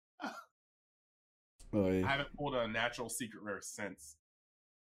 Oy. I haven't pulled a natural secret rare since.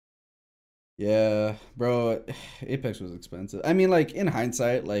 Yeah, bro, Apex was expensive. I mean, like in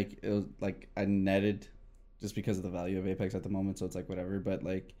hindsight, like it was like I netted just because of the value of Apex at the moment, so it's like whatever. But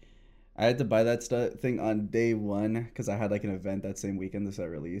like, I had to buy that thing on day one because I had like an event that same weekend the set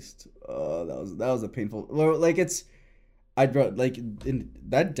released. Oh, that was a painful. Well, like I brought like in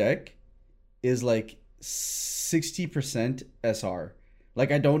that deck is like 60% SR.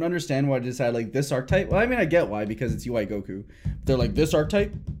 Like I don't understand why they decided like this archetype. Well, I mean I get why because it's UI Goku. They're like this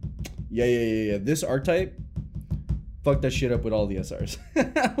archetype. Yeah. This archetype. Fuck that shit up with all the SRs.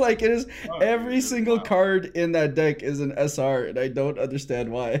 Like it is every single card in that deck is an SR, and I don't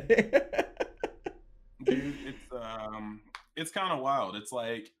understand why. Dude, it's kind of wild. It's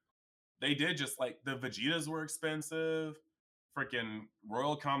like they did just like the Vegetas were expensive. Freaking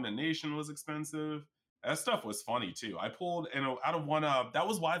Royal Condemnation was expensive. That stuff was funny too. I pulled, and out of one, that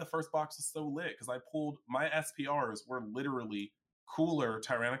was why the first box was so lit, because I pulled my SPRs were literally Cooler,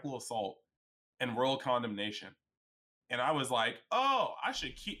 Tyrannical Assault, and Royal Condemnation. And I was like, oh, I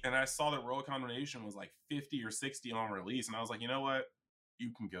should keep, and I saw that Royal Condemnation was like 50 or 60 on release. And I was like, you know what?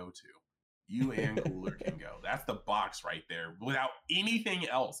 You can go to. You and Cooler can go. That's the box right there without anything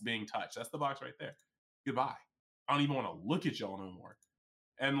else being touched. That's the box right there. Goodbye. I don't even want to look at y'all no more.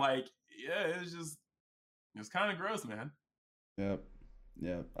 And like, yeah, it's kind of gross, man. Yep.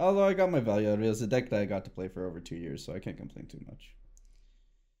 Yeah. Although I got my value out of it. It was a deck that I got to play for over 2 years, so I can't complain too much.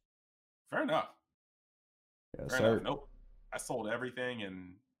 Fair enough. Yeah, Fair enough. Nope. I sold everything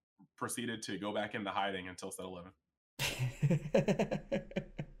and proceeded to go back into hiding until set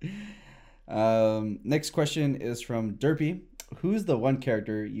 11. Next question is from Derpy. Who's the one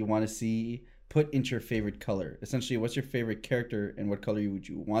character you want to see put into your favorite color? Essentially, what's your favorite character and what color would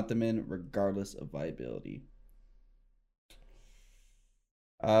you want them in, regardless of viability?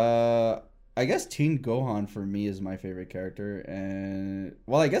 I guess Teen Gohan for me is my favorite character, and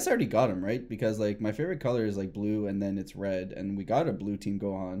well, I guess I already got him, right? Because like my favorite color is like blue and then it's red, and we got a blue Teen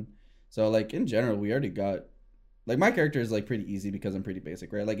Gohan. So like in general, we already got like my character is like pretty easy because I'm pretty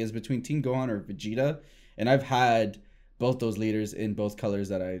basic, right? Like it's between Teen Gohan or Vegeta, and I've had both those leaders in both colors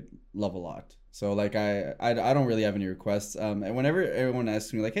that I love a lot. So like I don't really have any requests. And whenever everyone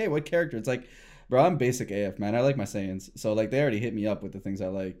asks me like, hey, what character? It's like, bro, I'm basic AF, man. I like my Saiyans. So like they already hit me up with the things I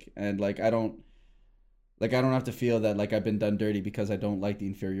like, and like I don't have to feel that like I've been done dirty because I don't like the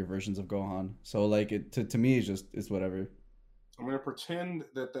inferior versions of Gohan. So like it to me it's whatever. I'm gonna pretend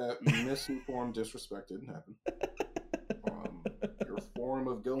that misinformed disrespect didn't happen. Your form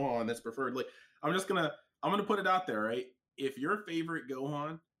of Gohan that's preferred. Like I'm gonna put it out there, right? If your favorite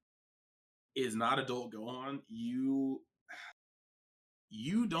Gohan is not adult Gohan, you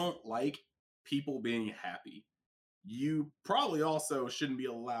don't like people being happy. You probably also shouldn't be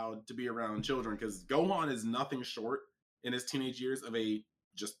allowed to be around children, because Gohan is nothing short in his teenage years of a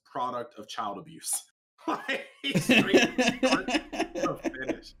just product of child abuse. Like straight start to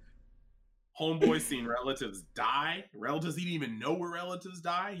finish. Homeboy seen relatives die. Relatives he didn't even know where relatives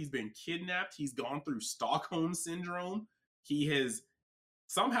die. He's been kidnapped. He's gone through Stockholm syndrome. He has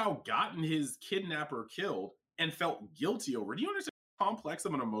somehow gotten his kidnapper killed and felt guilty over it. Do you understand how complex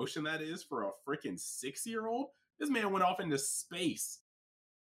of an emotion that is for a freaking 6-year-old? This man went off into space.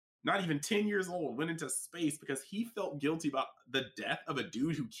 Not even 10 years old, went into space because he felt guilty about the death of a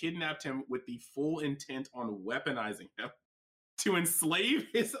dude who kidnapped him with the full intent on weaponizing him to enslave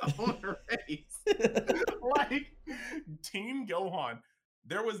his own race. Like, Team Gohan,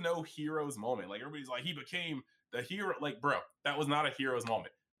 there was no hero's moment. Like, everybody's like, he became the hero. Like, bro, that was not a hero's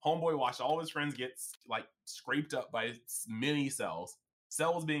moment. Homeboy watched all of his friends get like scraped up by mini Cells.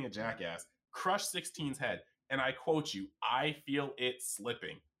 Cell was being a jackass, crushed 16's head, and I quote you, I feel it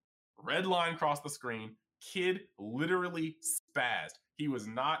slipping. Red line crossed the screen. Kid literally spazzed. He was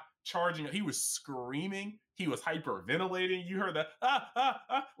not charging. He was screaming. He was hyperventilating. You heard that,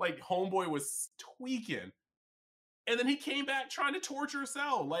 like Homeboy was tweaking. And then he came back trying to torture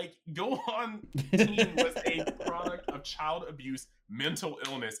Cell. Like, Gohan Teen was a product of child abuse, mental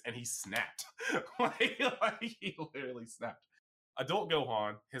illness, and he snapped. like he literally snapped. Adult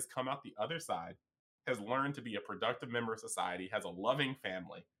Gohan has come out the other side, has learned to be a productive member of society, has a loving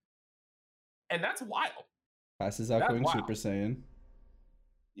family. And that's wild. Passes out going Super Saiyan.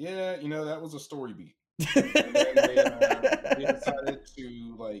 Yeah, that was a story beat. And then they decided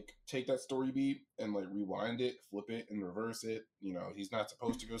to like take that story beat and like rewind it, flip it, and reverse it. He's not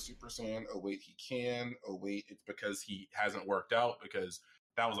supposed to go Super Saiyan. Oh wait, he can. Oh wait, it's because he hasn't worked out, because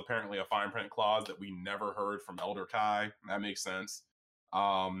that was apparently a fine print clause that we never heard from Elder Kai. That makes sense.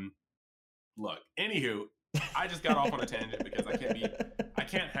 Look, anywho, I just got off on a tangent because I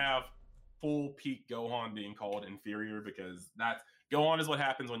can't have full peak Gohan being called inferior, because that's Gohan is what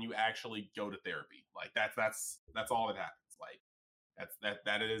happens when you actually go to therapy. Like that's all that happens. Like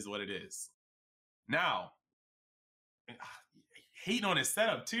that is what it is. Now, hating on his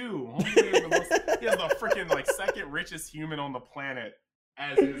setup too. He has the freaking like second richest human on the planet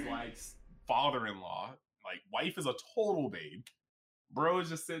as his like father-in-law. Like, wife is a total babe. Bro is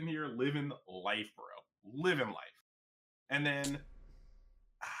just sitting here living life, bro. Living life. And then,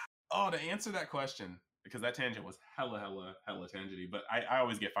 to answer that question, because that tangent was hella tangenty, but I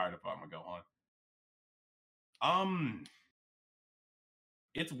always get fired up about my Gohan.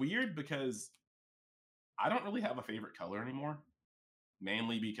 It's weird because I don't really have a favorite color anymore.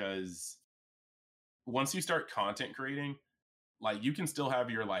 Mainly because once you start content creating, like, you can still have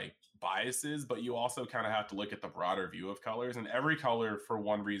your like biases, but you also kind of have to look at the broader view of colors, and every color for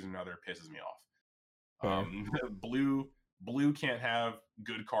one reason or another pisses me off. Blue can't have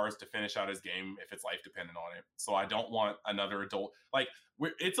good cars to finish out his game if it's life dependent on it. So I don't want another adult. Like,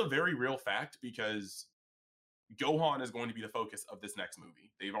 it's a very real fact, because Gohan is going to be the focus of this next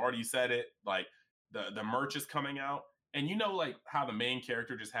movie. They've already said it. Like, the merch is coming out, and like how the main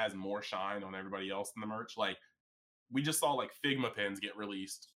character just has more shine on everybody else in the merch. Like, we just saw like Figma pens get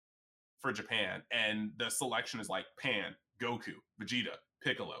released for Japan, and the selection is like Pan, Goku, Vegeta,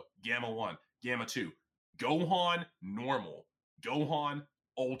 Piccolo, Gamma 1, Gamma 2, Gohan Normal, Gohan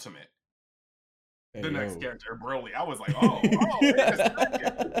Ultimate. The next character, Broly. I was like, wait a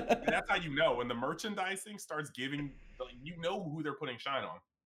second. That's how you know when the merchandising starts giving, who they're putting shine on.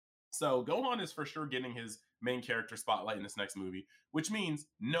 So Gohan is for sure getting his main character spotlight in this next movie, which means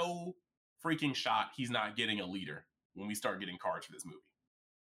no freaking shot he's not getting a leader when we start getting cards for this movie.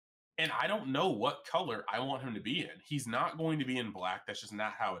 And I don't know what color I want him to be in. He's not going to be in black. That's just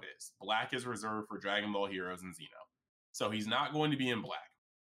not how it is. Black is reserved for Dragon Ball Heroes and Xeno. So he's not going to be in black.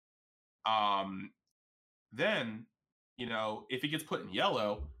 Then, if he gets put in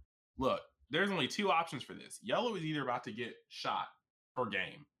yellow, look, there's only two options for this. Yellow is either about to get shot for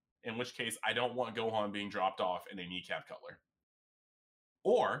game, in which case I don't want Gohan being dropped off in a kneecap color.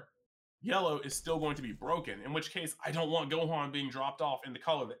 Or yellow is still going to be broken, in which case I don't want Gohan being dropped off in the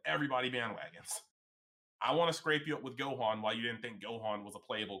color that everybody bandwagons. I want to scrape you up with Gohan while you didn't think Gohan was a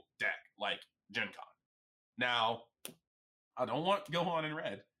playable deck, like Gen Con. Now, I don't want Gohan in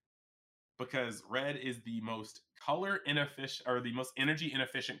red, because red is the most color inefficient, or the most energy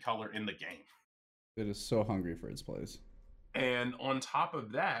inefficient color in the game. It is so hungry for its place. And on top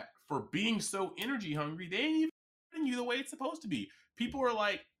of that, for being so energy hungry, they ain't even giving you the way it's supposed to be. People are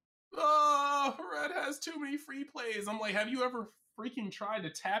like, red has too many free plays. I'm like, have you ever freaking tried to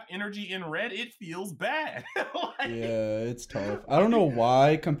tap energy in red? It feels bad. Yeah, it's tough. I don't know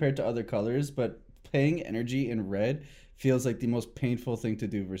why compared to other colors, but paying energy in red feels like the most painful thing to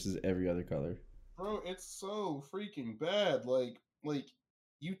do versus every other color. Bro, it's so freaking bad. Like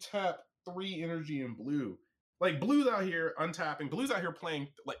you tap 3 energy in blue. Like, Blue's out here untapping. Blue's out here playing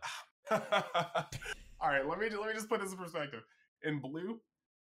like. All right, let me just put this in perspective. In blue,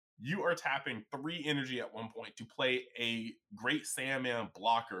 you are tapping 3 energy at one point to play a Great Saiyaman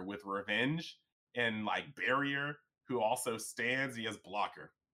blocker with Revenge and like Barrier, who also stands. He has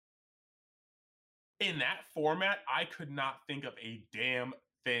blocker. In that format, I could not think of a damn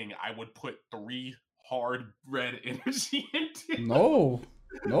thing I would put 3 hard red energy into. No.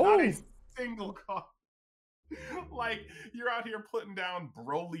 Not a single card. Like, you're out here putting down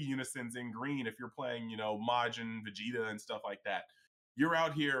Broly unisons in green if you're playing, Majin, Vegeta, and stuff like that. You're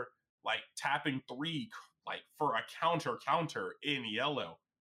out here, like, tapping 3, like, for a counter in yellow.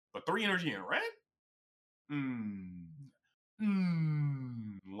 But 3 energy in red?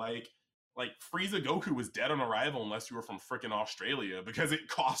 Like Frieza Goku was dead on arrival unless you were from freaking Australia because it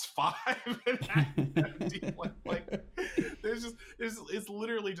cost 5 and had like it's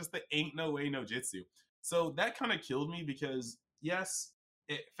literally just the ain't no way no jitsu. So that kind of killed me because yes,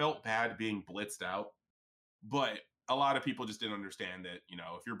 it felt bad being blitzed out, but a lot of people just didn't understand that, you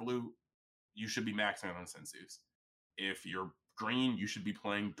know, if you're blue, you should be maxing out on sensus. If you're green, you should be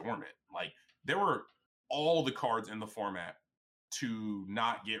playing dormant. Like there were all the cards in the format to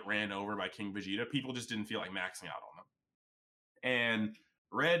not get ran over by King Vegeta. People just didn't feel like maxing out on them. And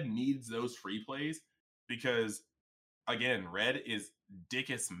red needs those free plays because, again, red is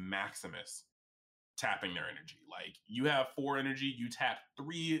Dickus Maximus tapping their energy. Like you have 4 energy, you tap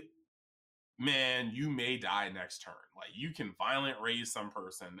 3, man, you may die next turn. Like you can violent raise some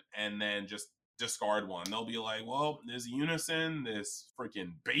person and then just discard one. They'll be like, well, this Unison, this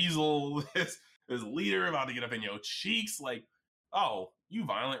freaking Basil, this leader about to get up in your cheeks. Like, oh, you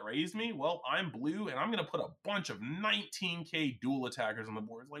violent raised me? Well, I'm blue and I'm going to put a bunch of 19k dual attackers on the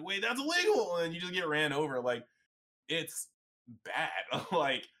board. It's like, wait, that's illegal. And you just get ran over. Like, it's bad.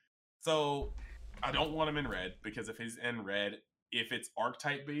 Like, so I don't want him in red because if he's in red, if it's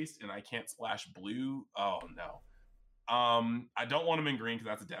archetype based and I can't splash blue, oh no. I don't want him in green because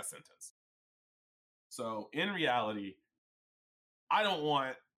that's a death sentence. So in reality, I don't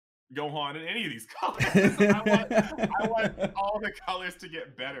want Gohan in any of these colors. I want all the colors to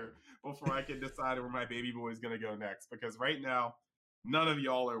get better before I can decide where my baby boy is going to go next. Because right now, none of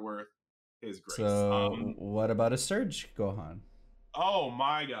y'all are worth his grace. So what about a Surge Gohan? Oh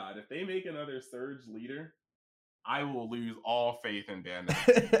my God. If they make another Surge leader, I will lose all faith in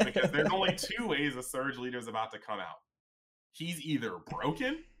Bandai. Because there's only 2 ways a Surge leader is about to come out. He's either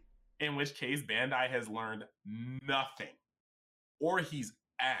broken, in which case Bandai has learned nothing, or he's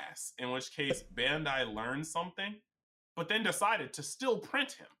ass, in which case Bandai learned something, but then decided to still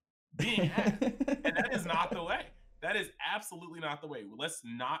print him being ass. And that is not the way. That is absolutely not the way. Let's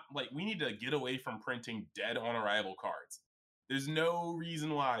not, like, we need to get away from printing dead on arrival cards. There's no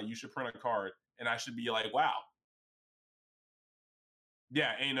reason why you should print a card and I should be like, wow.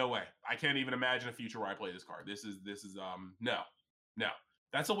 Yeah, ain't no way. I can't even imagine a future where I play this card. This is no.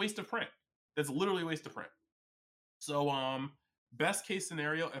 That's a waste of print. That's literally a waste of print. So best case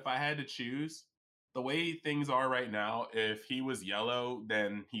scenario, if I had to choose, the way things are right now, if he was yellow,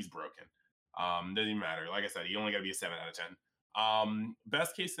 then he's broken. Doesn't even matter. Like I said, he only got to be a 7 out of 10.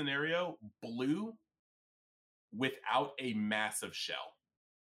 Best case scenario, blue without a massive shell.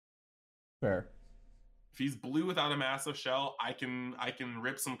 Fair. If he's blue without a massive shell, I can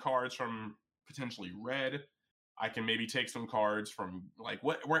rip some cards from potentially red. I can maybe take some cards from like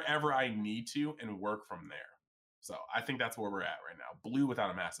wherever I need to and work from there. So I think that's where we're at right now. Blue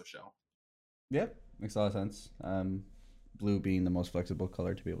without a massive shell. Yep, makes a lot of sense. Blue being the most flexible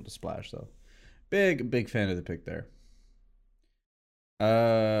color to be able to splash. So big fan of the pick there.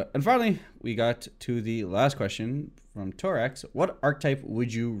 And finally, we got to the last question from Torax. What archetype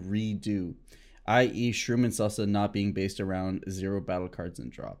would you redo? I.e. Shroom and Salsa not being based around 0 battle cards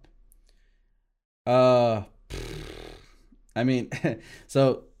and drop. I mean,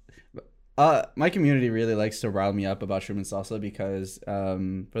 so my community really likes to rile me up about Shroom and Salsa because,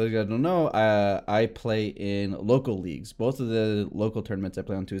 for those that don't know, I play in local leagues. Both of the local tournaments I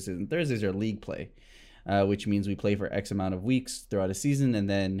play on Tuesdays and Thursdays are league play, which means we play for X amount of weeks throughout a season, and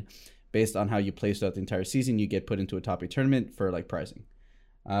then based on how you play throughout the entire season, you get put into a top 8 tournament for like prizing,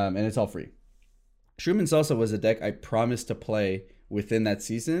 and it's all free. Shroom and Salsa was a deck I promised to play within that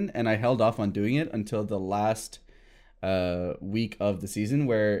season, and I held off on doing it until the last week of the season,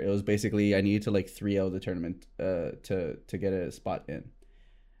 where it was basically I needed to like 3-0 the tournament to get a spot in,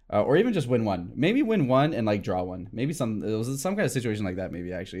 or even just win one, maybe win one and like draw one, maybe it was some kind of situation like that.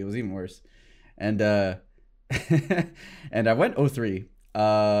 Maybe actually it was even worse, and and I went 0-3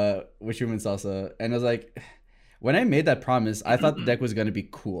 with Shroom and Salsa, and I was like, when I made that promise, I thought the deck was going to be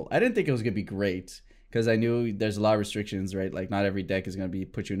cool. I didn't think it was going to be great because I knew there's a lot of restrictions, right? Like not every deck is going to be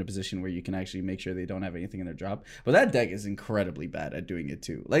put you in a position where you can actually make sure they don't have anything in their drop. But that deck is incredibly bad at doing it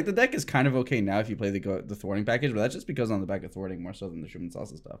too. Like the deck is kind of okay now if you play the thwarting package, but that's just because on the back of thwarting more so than the Shroom and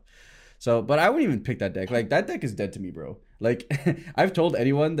Salsa stuff. So, but I wouldn't even pick that deck. Like that deck is dead to me, bro. Like I've told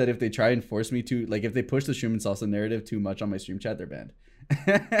anyone that if they try and force me to, like if they push the Shroom and Salsa narrative too much on my stream chat, they're banned.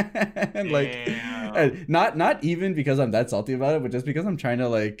 And like, and not even because I'm that salty about it, but just because I'm trying to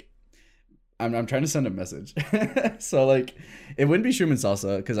like, I'm trying to send a message. So like, it wouldn't be Shroom and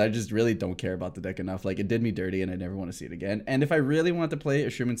Salsa because I just really don't care about the deck enough. Like it did me dirty and I never want to see it again. And if I really want to play a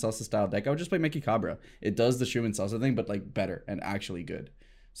Shroom and Salsa style deck, I would just play Meki Cabra. It does the Shroom and Salsa thing, but like better and actually good.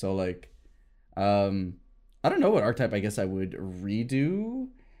 So like, um, I don't know what archetype I guess I would redo.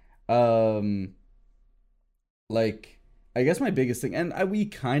 Um, like I guess my biggest thing, and we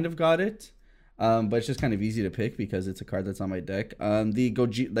kind of got it, but it's just kind of easy to pick because it's a card that's on my deck. The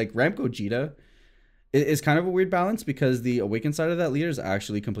Goji like Ramp Gogeta is kind of a weird balance because the Awakened side of that leader is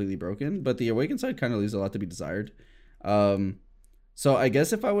actually completely broken, but the Awakened side kind of leaves a lot to be desired. Um, so I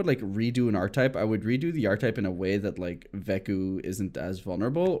guess if I would like redo an archetype, I would redo the archetype in a way that like Veku isn't as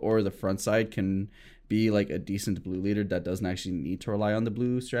vulnerable, or the front side can be like a decent blue leader that doesn't actually need to rely on the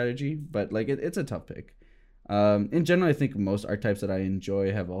blue strategy. But like it's a tough pick. In general, I think most archetypes that I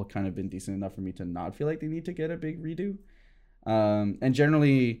enjoy have all kind of been decent enough for me to not feel like they need to get a big redo. And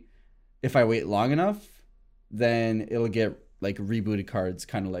generally, if I wait long enough, then it'll get like rebooted cards,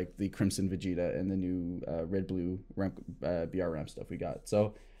 kind of like the Crimson Vegeta and the new Red Blue BR Ramp stuff we got.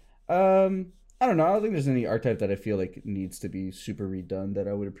 So I don't know. I don't think there's any archetype that I feel like needs to be super redone that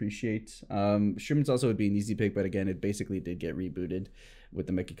I would appreciate. Sherman's also would be an easy pick, but again, it basically did get rebooted with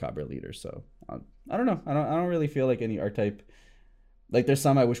the Mecha Cabra leader. So I don't know. I don't really feel like any archetype. Like there's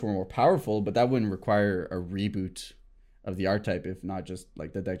some I wish were more powerful, but that wouldn't require a reboot of the archetype if not just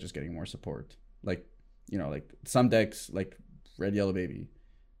like the deck just getting more support. Like like some decks like Red Yellow Baby.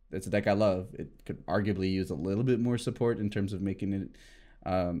 It's a deck I love. It could arguably use a little bit more support in terms of making it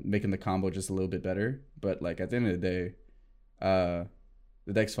making the combo just a little bit better. But like at the end of the day,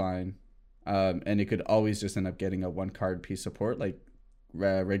 the deck's fine, and it could always just end up getting a one card piece support. Like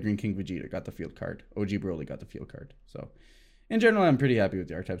Red Green King Vegeta got the field card. OG Broly got the field card. So in general, I'm pretty happy with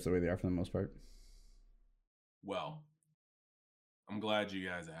the archetypes the way they are for the most part. Well, I'm glad you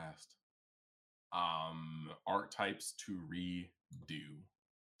guys asked. Archetypes to redo.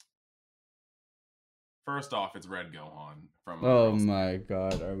 First off, it's Red Gohan from. Oh my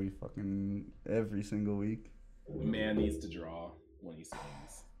god, are we fucking every single week? Man needs to draw when he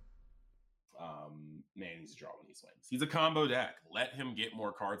swings. Man needs to draw when he swings. He's a combo deck. Let him get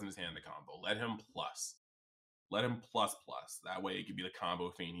more cards in his hand to combo. Let him plus. Let him plus. That way it could be the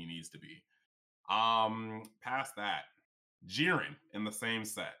combo fiend he needs to be. Past that, Jiren in the same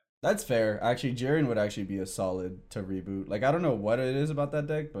set. That's fair. Actually, Jiren would actually be a solid to reboot. Like I don't know what it is about that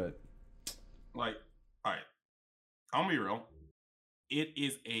deck, but like, all right, I'm gonna be real. It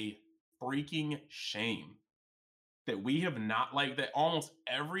is a freaking shame that we have not like that. Almost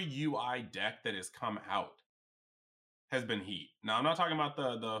every UI deck that has come out has been heat. Now I'm not talking about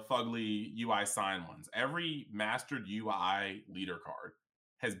the fugly UI sign ones. Every mastered UI leader card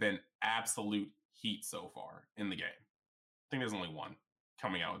has been absolute heat so far in the game. I think there's only one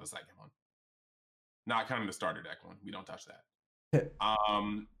coming out with the second one. Not counting the starter deck one. We don't touch that.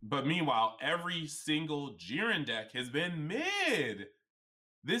 But meanwhile, every single Jiren deck has been mid.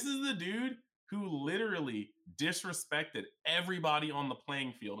 This is the dude who literally disrespected everybody on the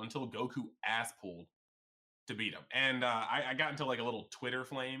playing field until Goku ass pulled to beat him. And I got into like a little Twitter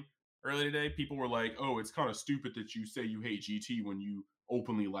flame earlier today. People were like, oh, it's kind of stupid that you say you hate GT when you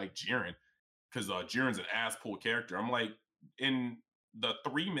openly like Jiren, because Jiren's an ass pull character. I'm like, in the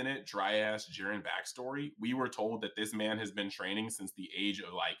 3-minute dry ass Jiren backstory, we were told that this man has been training since the age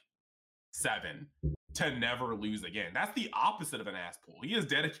of like 7 to never lose again. That's the opposite of an ass pull. He has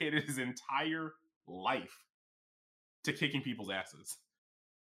dedicated his entire life to kicking people's asses.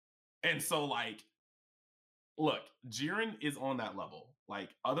 And so like, look, Jiren is on that level. Like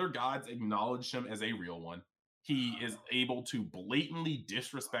other gods acknowledge him as a real one. He is able to blatantly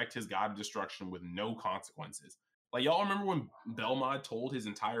disrespect his god of destruction with no consequences. Like, y'all remember when Belmod told his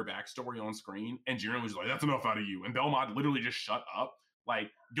entire backstory on screen and Jiren was like, that's enough out of you. And Belmod literally just shut up.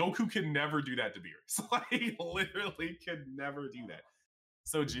 Like, Goku could never do that to Beerus. Like, literally could never do that.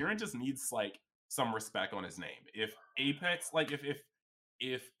 So Jiren just needs, like, some respect on his name. If Apex, like,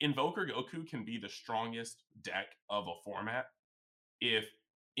 if Invoker Goku can be the strongest deck of a format, if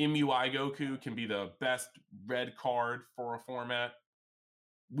MUI Goku can be the best red card for a format,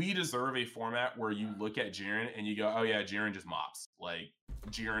 we deserve a format where you look at Jiren and you go, oh yeah, Jiren just mops. Like,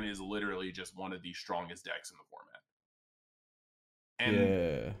 Jiren is literally just one of the strongest decks in the format.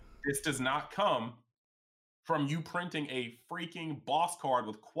 And this does not come from you printing a freaking boss card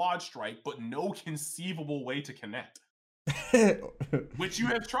with quad strike, but no conceivable way to connect. Which you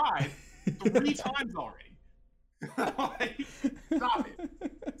have tried 3 times already. Like, stop it.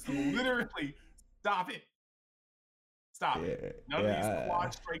 So literally, stop it. Stop it. None of these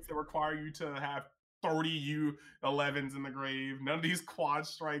quad strikes that require you to have 30 U11s in the grave. None of these quad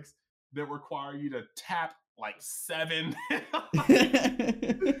strikes that require you to tap like 7.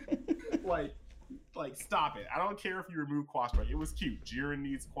 like stop it. I don't care if you remove quad strike. It was cute. Jiren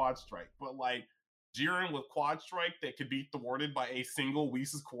needs quad strike. But like, Jiren with Quad Strike that could be thwarted by a single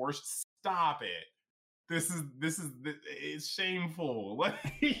Whis' course. Stop it. This is it's shameful. Like,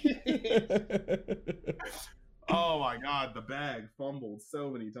 oh my god, the bag fumbled so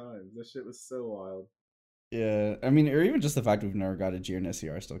many times. That shit was so wild. Yeah, I mean, or even just the fact we've never got a Jiren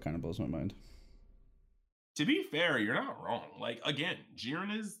SCR still kind of blows my mind. To be fair, you're not wrong. Like, again, Jiren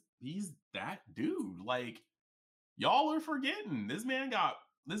he's that dude. Like, y'all are forgetting. This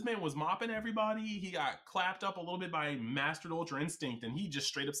man was mopping everybody. He got clapped up a little bit by Mastered Ultra Instinct, and he just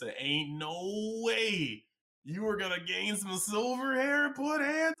straight up said, "Ain't no way you were gonna gain some silver hair and put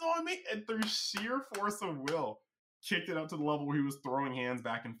hands on me." And through sheer force of will, kicked it up to the level where he was throwing hands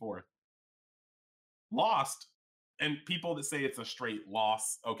back and forth. Lost. And people that say it's a straight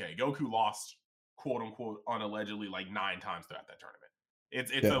loss, okay, Goku lost, quote unquote, allegedly like 9 times throughout that tournament.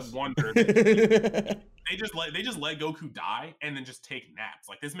 It's a wonder that they just let Goku die and then just take naps.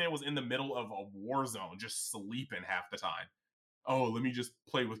 Like, this man was in the middle of a war zone, just sleeping half the time. Oh, let me just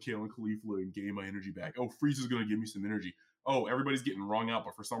play with Kale and Khalifa and gain my energy back. Oh, Frieza's gonna give me some energy. Oh, everybody's getting rung up,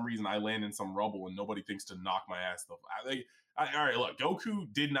 but for some reason I land in some rubble and nobody thinks to knock my ass. All right, look,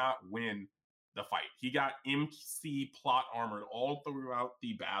 Goku did not win the fight. He got MC plot armored all throughout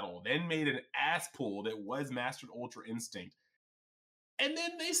the battle, then made an ass pull that was Mastered Ultra Instinct. And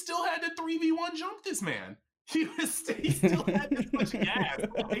then they still had to 3v1 jump this man. He still had this much gas.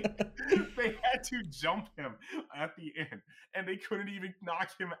 Like, they had to jump him at the end, and they couldn't even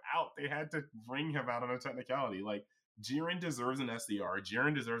knock him out. They had to bring him out on a technicality. Like, Jiren deserves an SDR.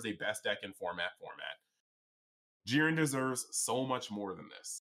 Jiren deserves a best deck in format. Jiren deserves so much more than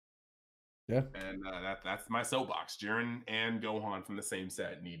this. Yeah, and that's my soapbox. Jiren and Gohan from the same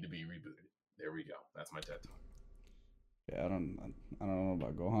set need to be rebooted. There we go. That's my TED Talk. Yeah, I don't know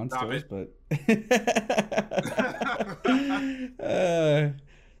about Gohan Stop still, but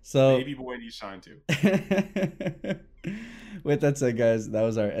so baby boy needs shine too. With that said, guys, that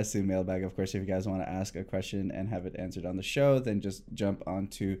was our SC mailbag. Of course, if you guys want to ask a question and have it answered on the show, then just jump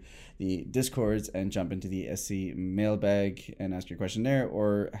onto the Discords and jump into the SC mailbag and ask your question there,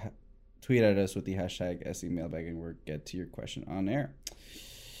 or tweet at us with the hashtag SC mailbag and we'll get to your question on air.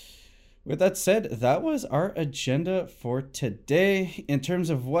 With that said, that was our agenda for today. In terms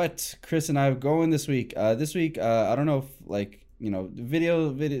of what Chris and I have going this week, I don't know if, like, you know, the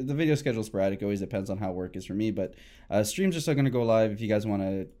video schedule is sporadic. It always depends on how work is for me, but streams are still going to go live. If you guys want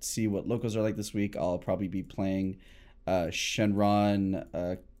to see what locals are like this week, I'll probably be playing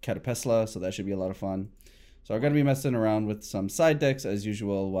Shenron Catapesla, so that should be a lot of fun. So I'm going to be messing around with some side decks as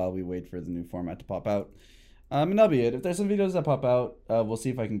usual while we wait for the new format to pop out. And that'll be it. If there's some videos that pop out, we'll see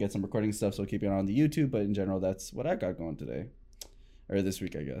if I can get some recording stuff, so keep it on the YouTube. But in general, that's what I got going today. Or this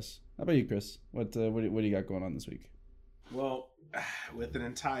week, I guess. How about you, Chris? What do you got going on this week? Well, with an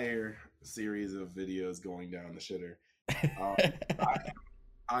entire series of videos going down the shitter,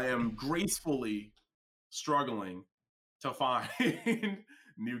 I am gracefully struggling to find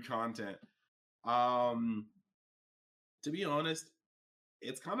new content. To be honest,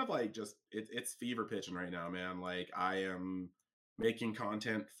 it's kind of like just it's fever pitching right now, man. Like, I am making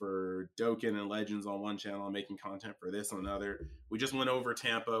content for Dokkan and Legends on one channel. I'm making content for this on another. We just went over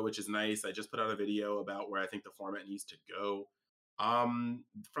Tampa, which is nice. I just put out a video about where I think the format needs to go.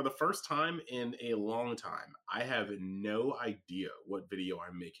 For the first time in a long time, I have no idea what video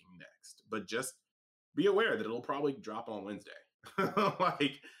I'm making next, but just be aware that it'll probably drop on Wednesday.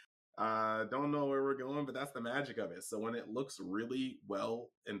 Like, don't know where we're going, but that's the magic of it. So when it looks really well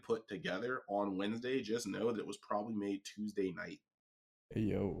and put together on Wednesday, just know that it was probably made Tuesday night. Hey,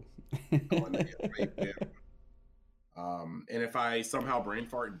 yo. Right there. And if I somehow brain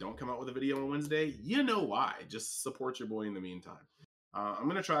fart and don't come out with a video on Wednesday, you know why. Just support your boy in the meantime. I'm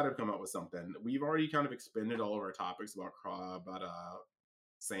going to try to come up with something. We've already kind of expended all of our topics about Realm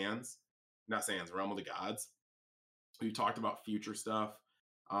of the Gods. We talked about future stuff.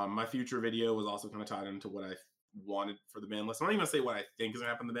 My future video was also kind of tied into what I wanted for the ban list. I'm not even going to say what I think is going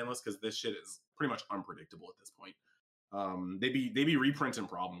to happen in the ban list, because this shit is pretty much unpredictable at this point. They be reprinting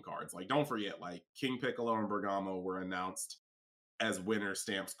problem cards. Like, don't forget, like, King Piccolo and Bergamo were announced as winner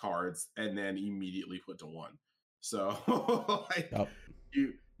stamps cards and then immediately put to 1. So like,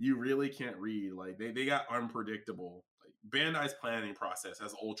 you really can't read. Like, they got unpredictable. Like, Bandai's planning process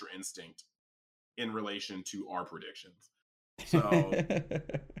has Ultra Instinct in relation to our predictions. So oh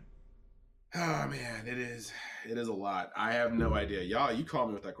man, it is a lot. I have no idea. Y'all, you called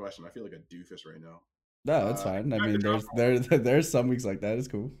me with that question. I feel like a doofus right now. No, that's fine. I mean, there's some weeks like that. It's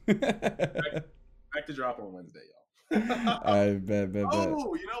cool. Back to drop on Wednesday, y'all. I bet.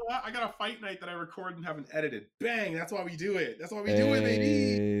 Oh, you know what? I got a fight night that I record and haven't edited. Bang! That's why we do it. That's why we do it,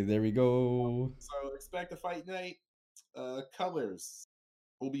 baby. There we go. So back to fight night. Colors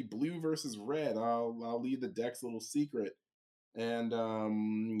will be blue versus red. I'll leave the deck's little secret, and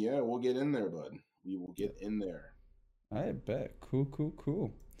yeah, we'll get in there, bud. We will get in there. I bet.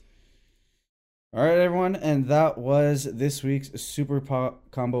 Cool. All right, everyone, and that was this week's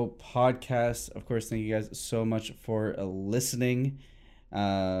Combo podcast. Of course, thank you guys so much for listening.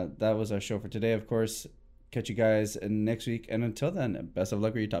 That was our show for today. Of course, catch you guys next week, and until then, best of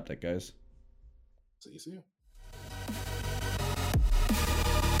luck with your top deck, guys. See you soon.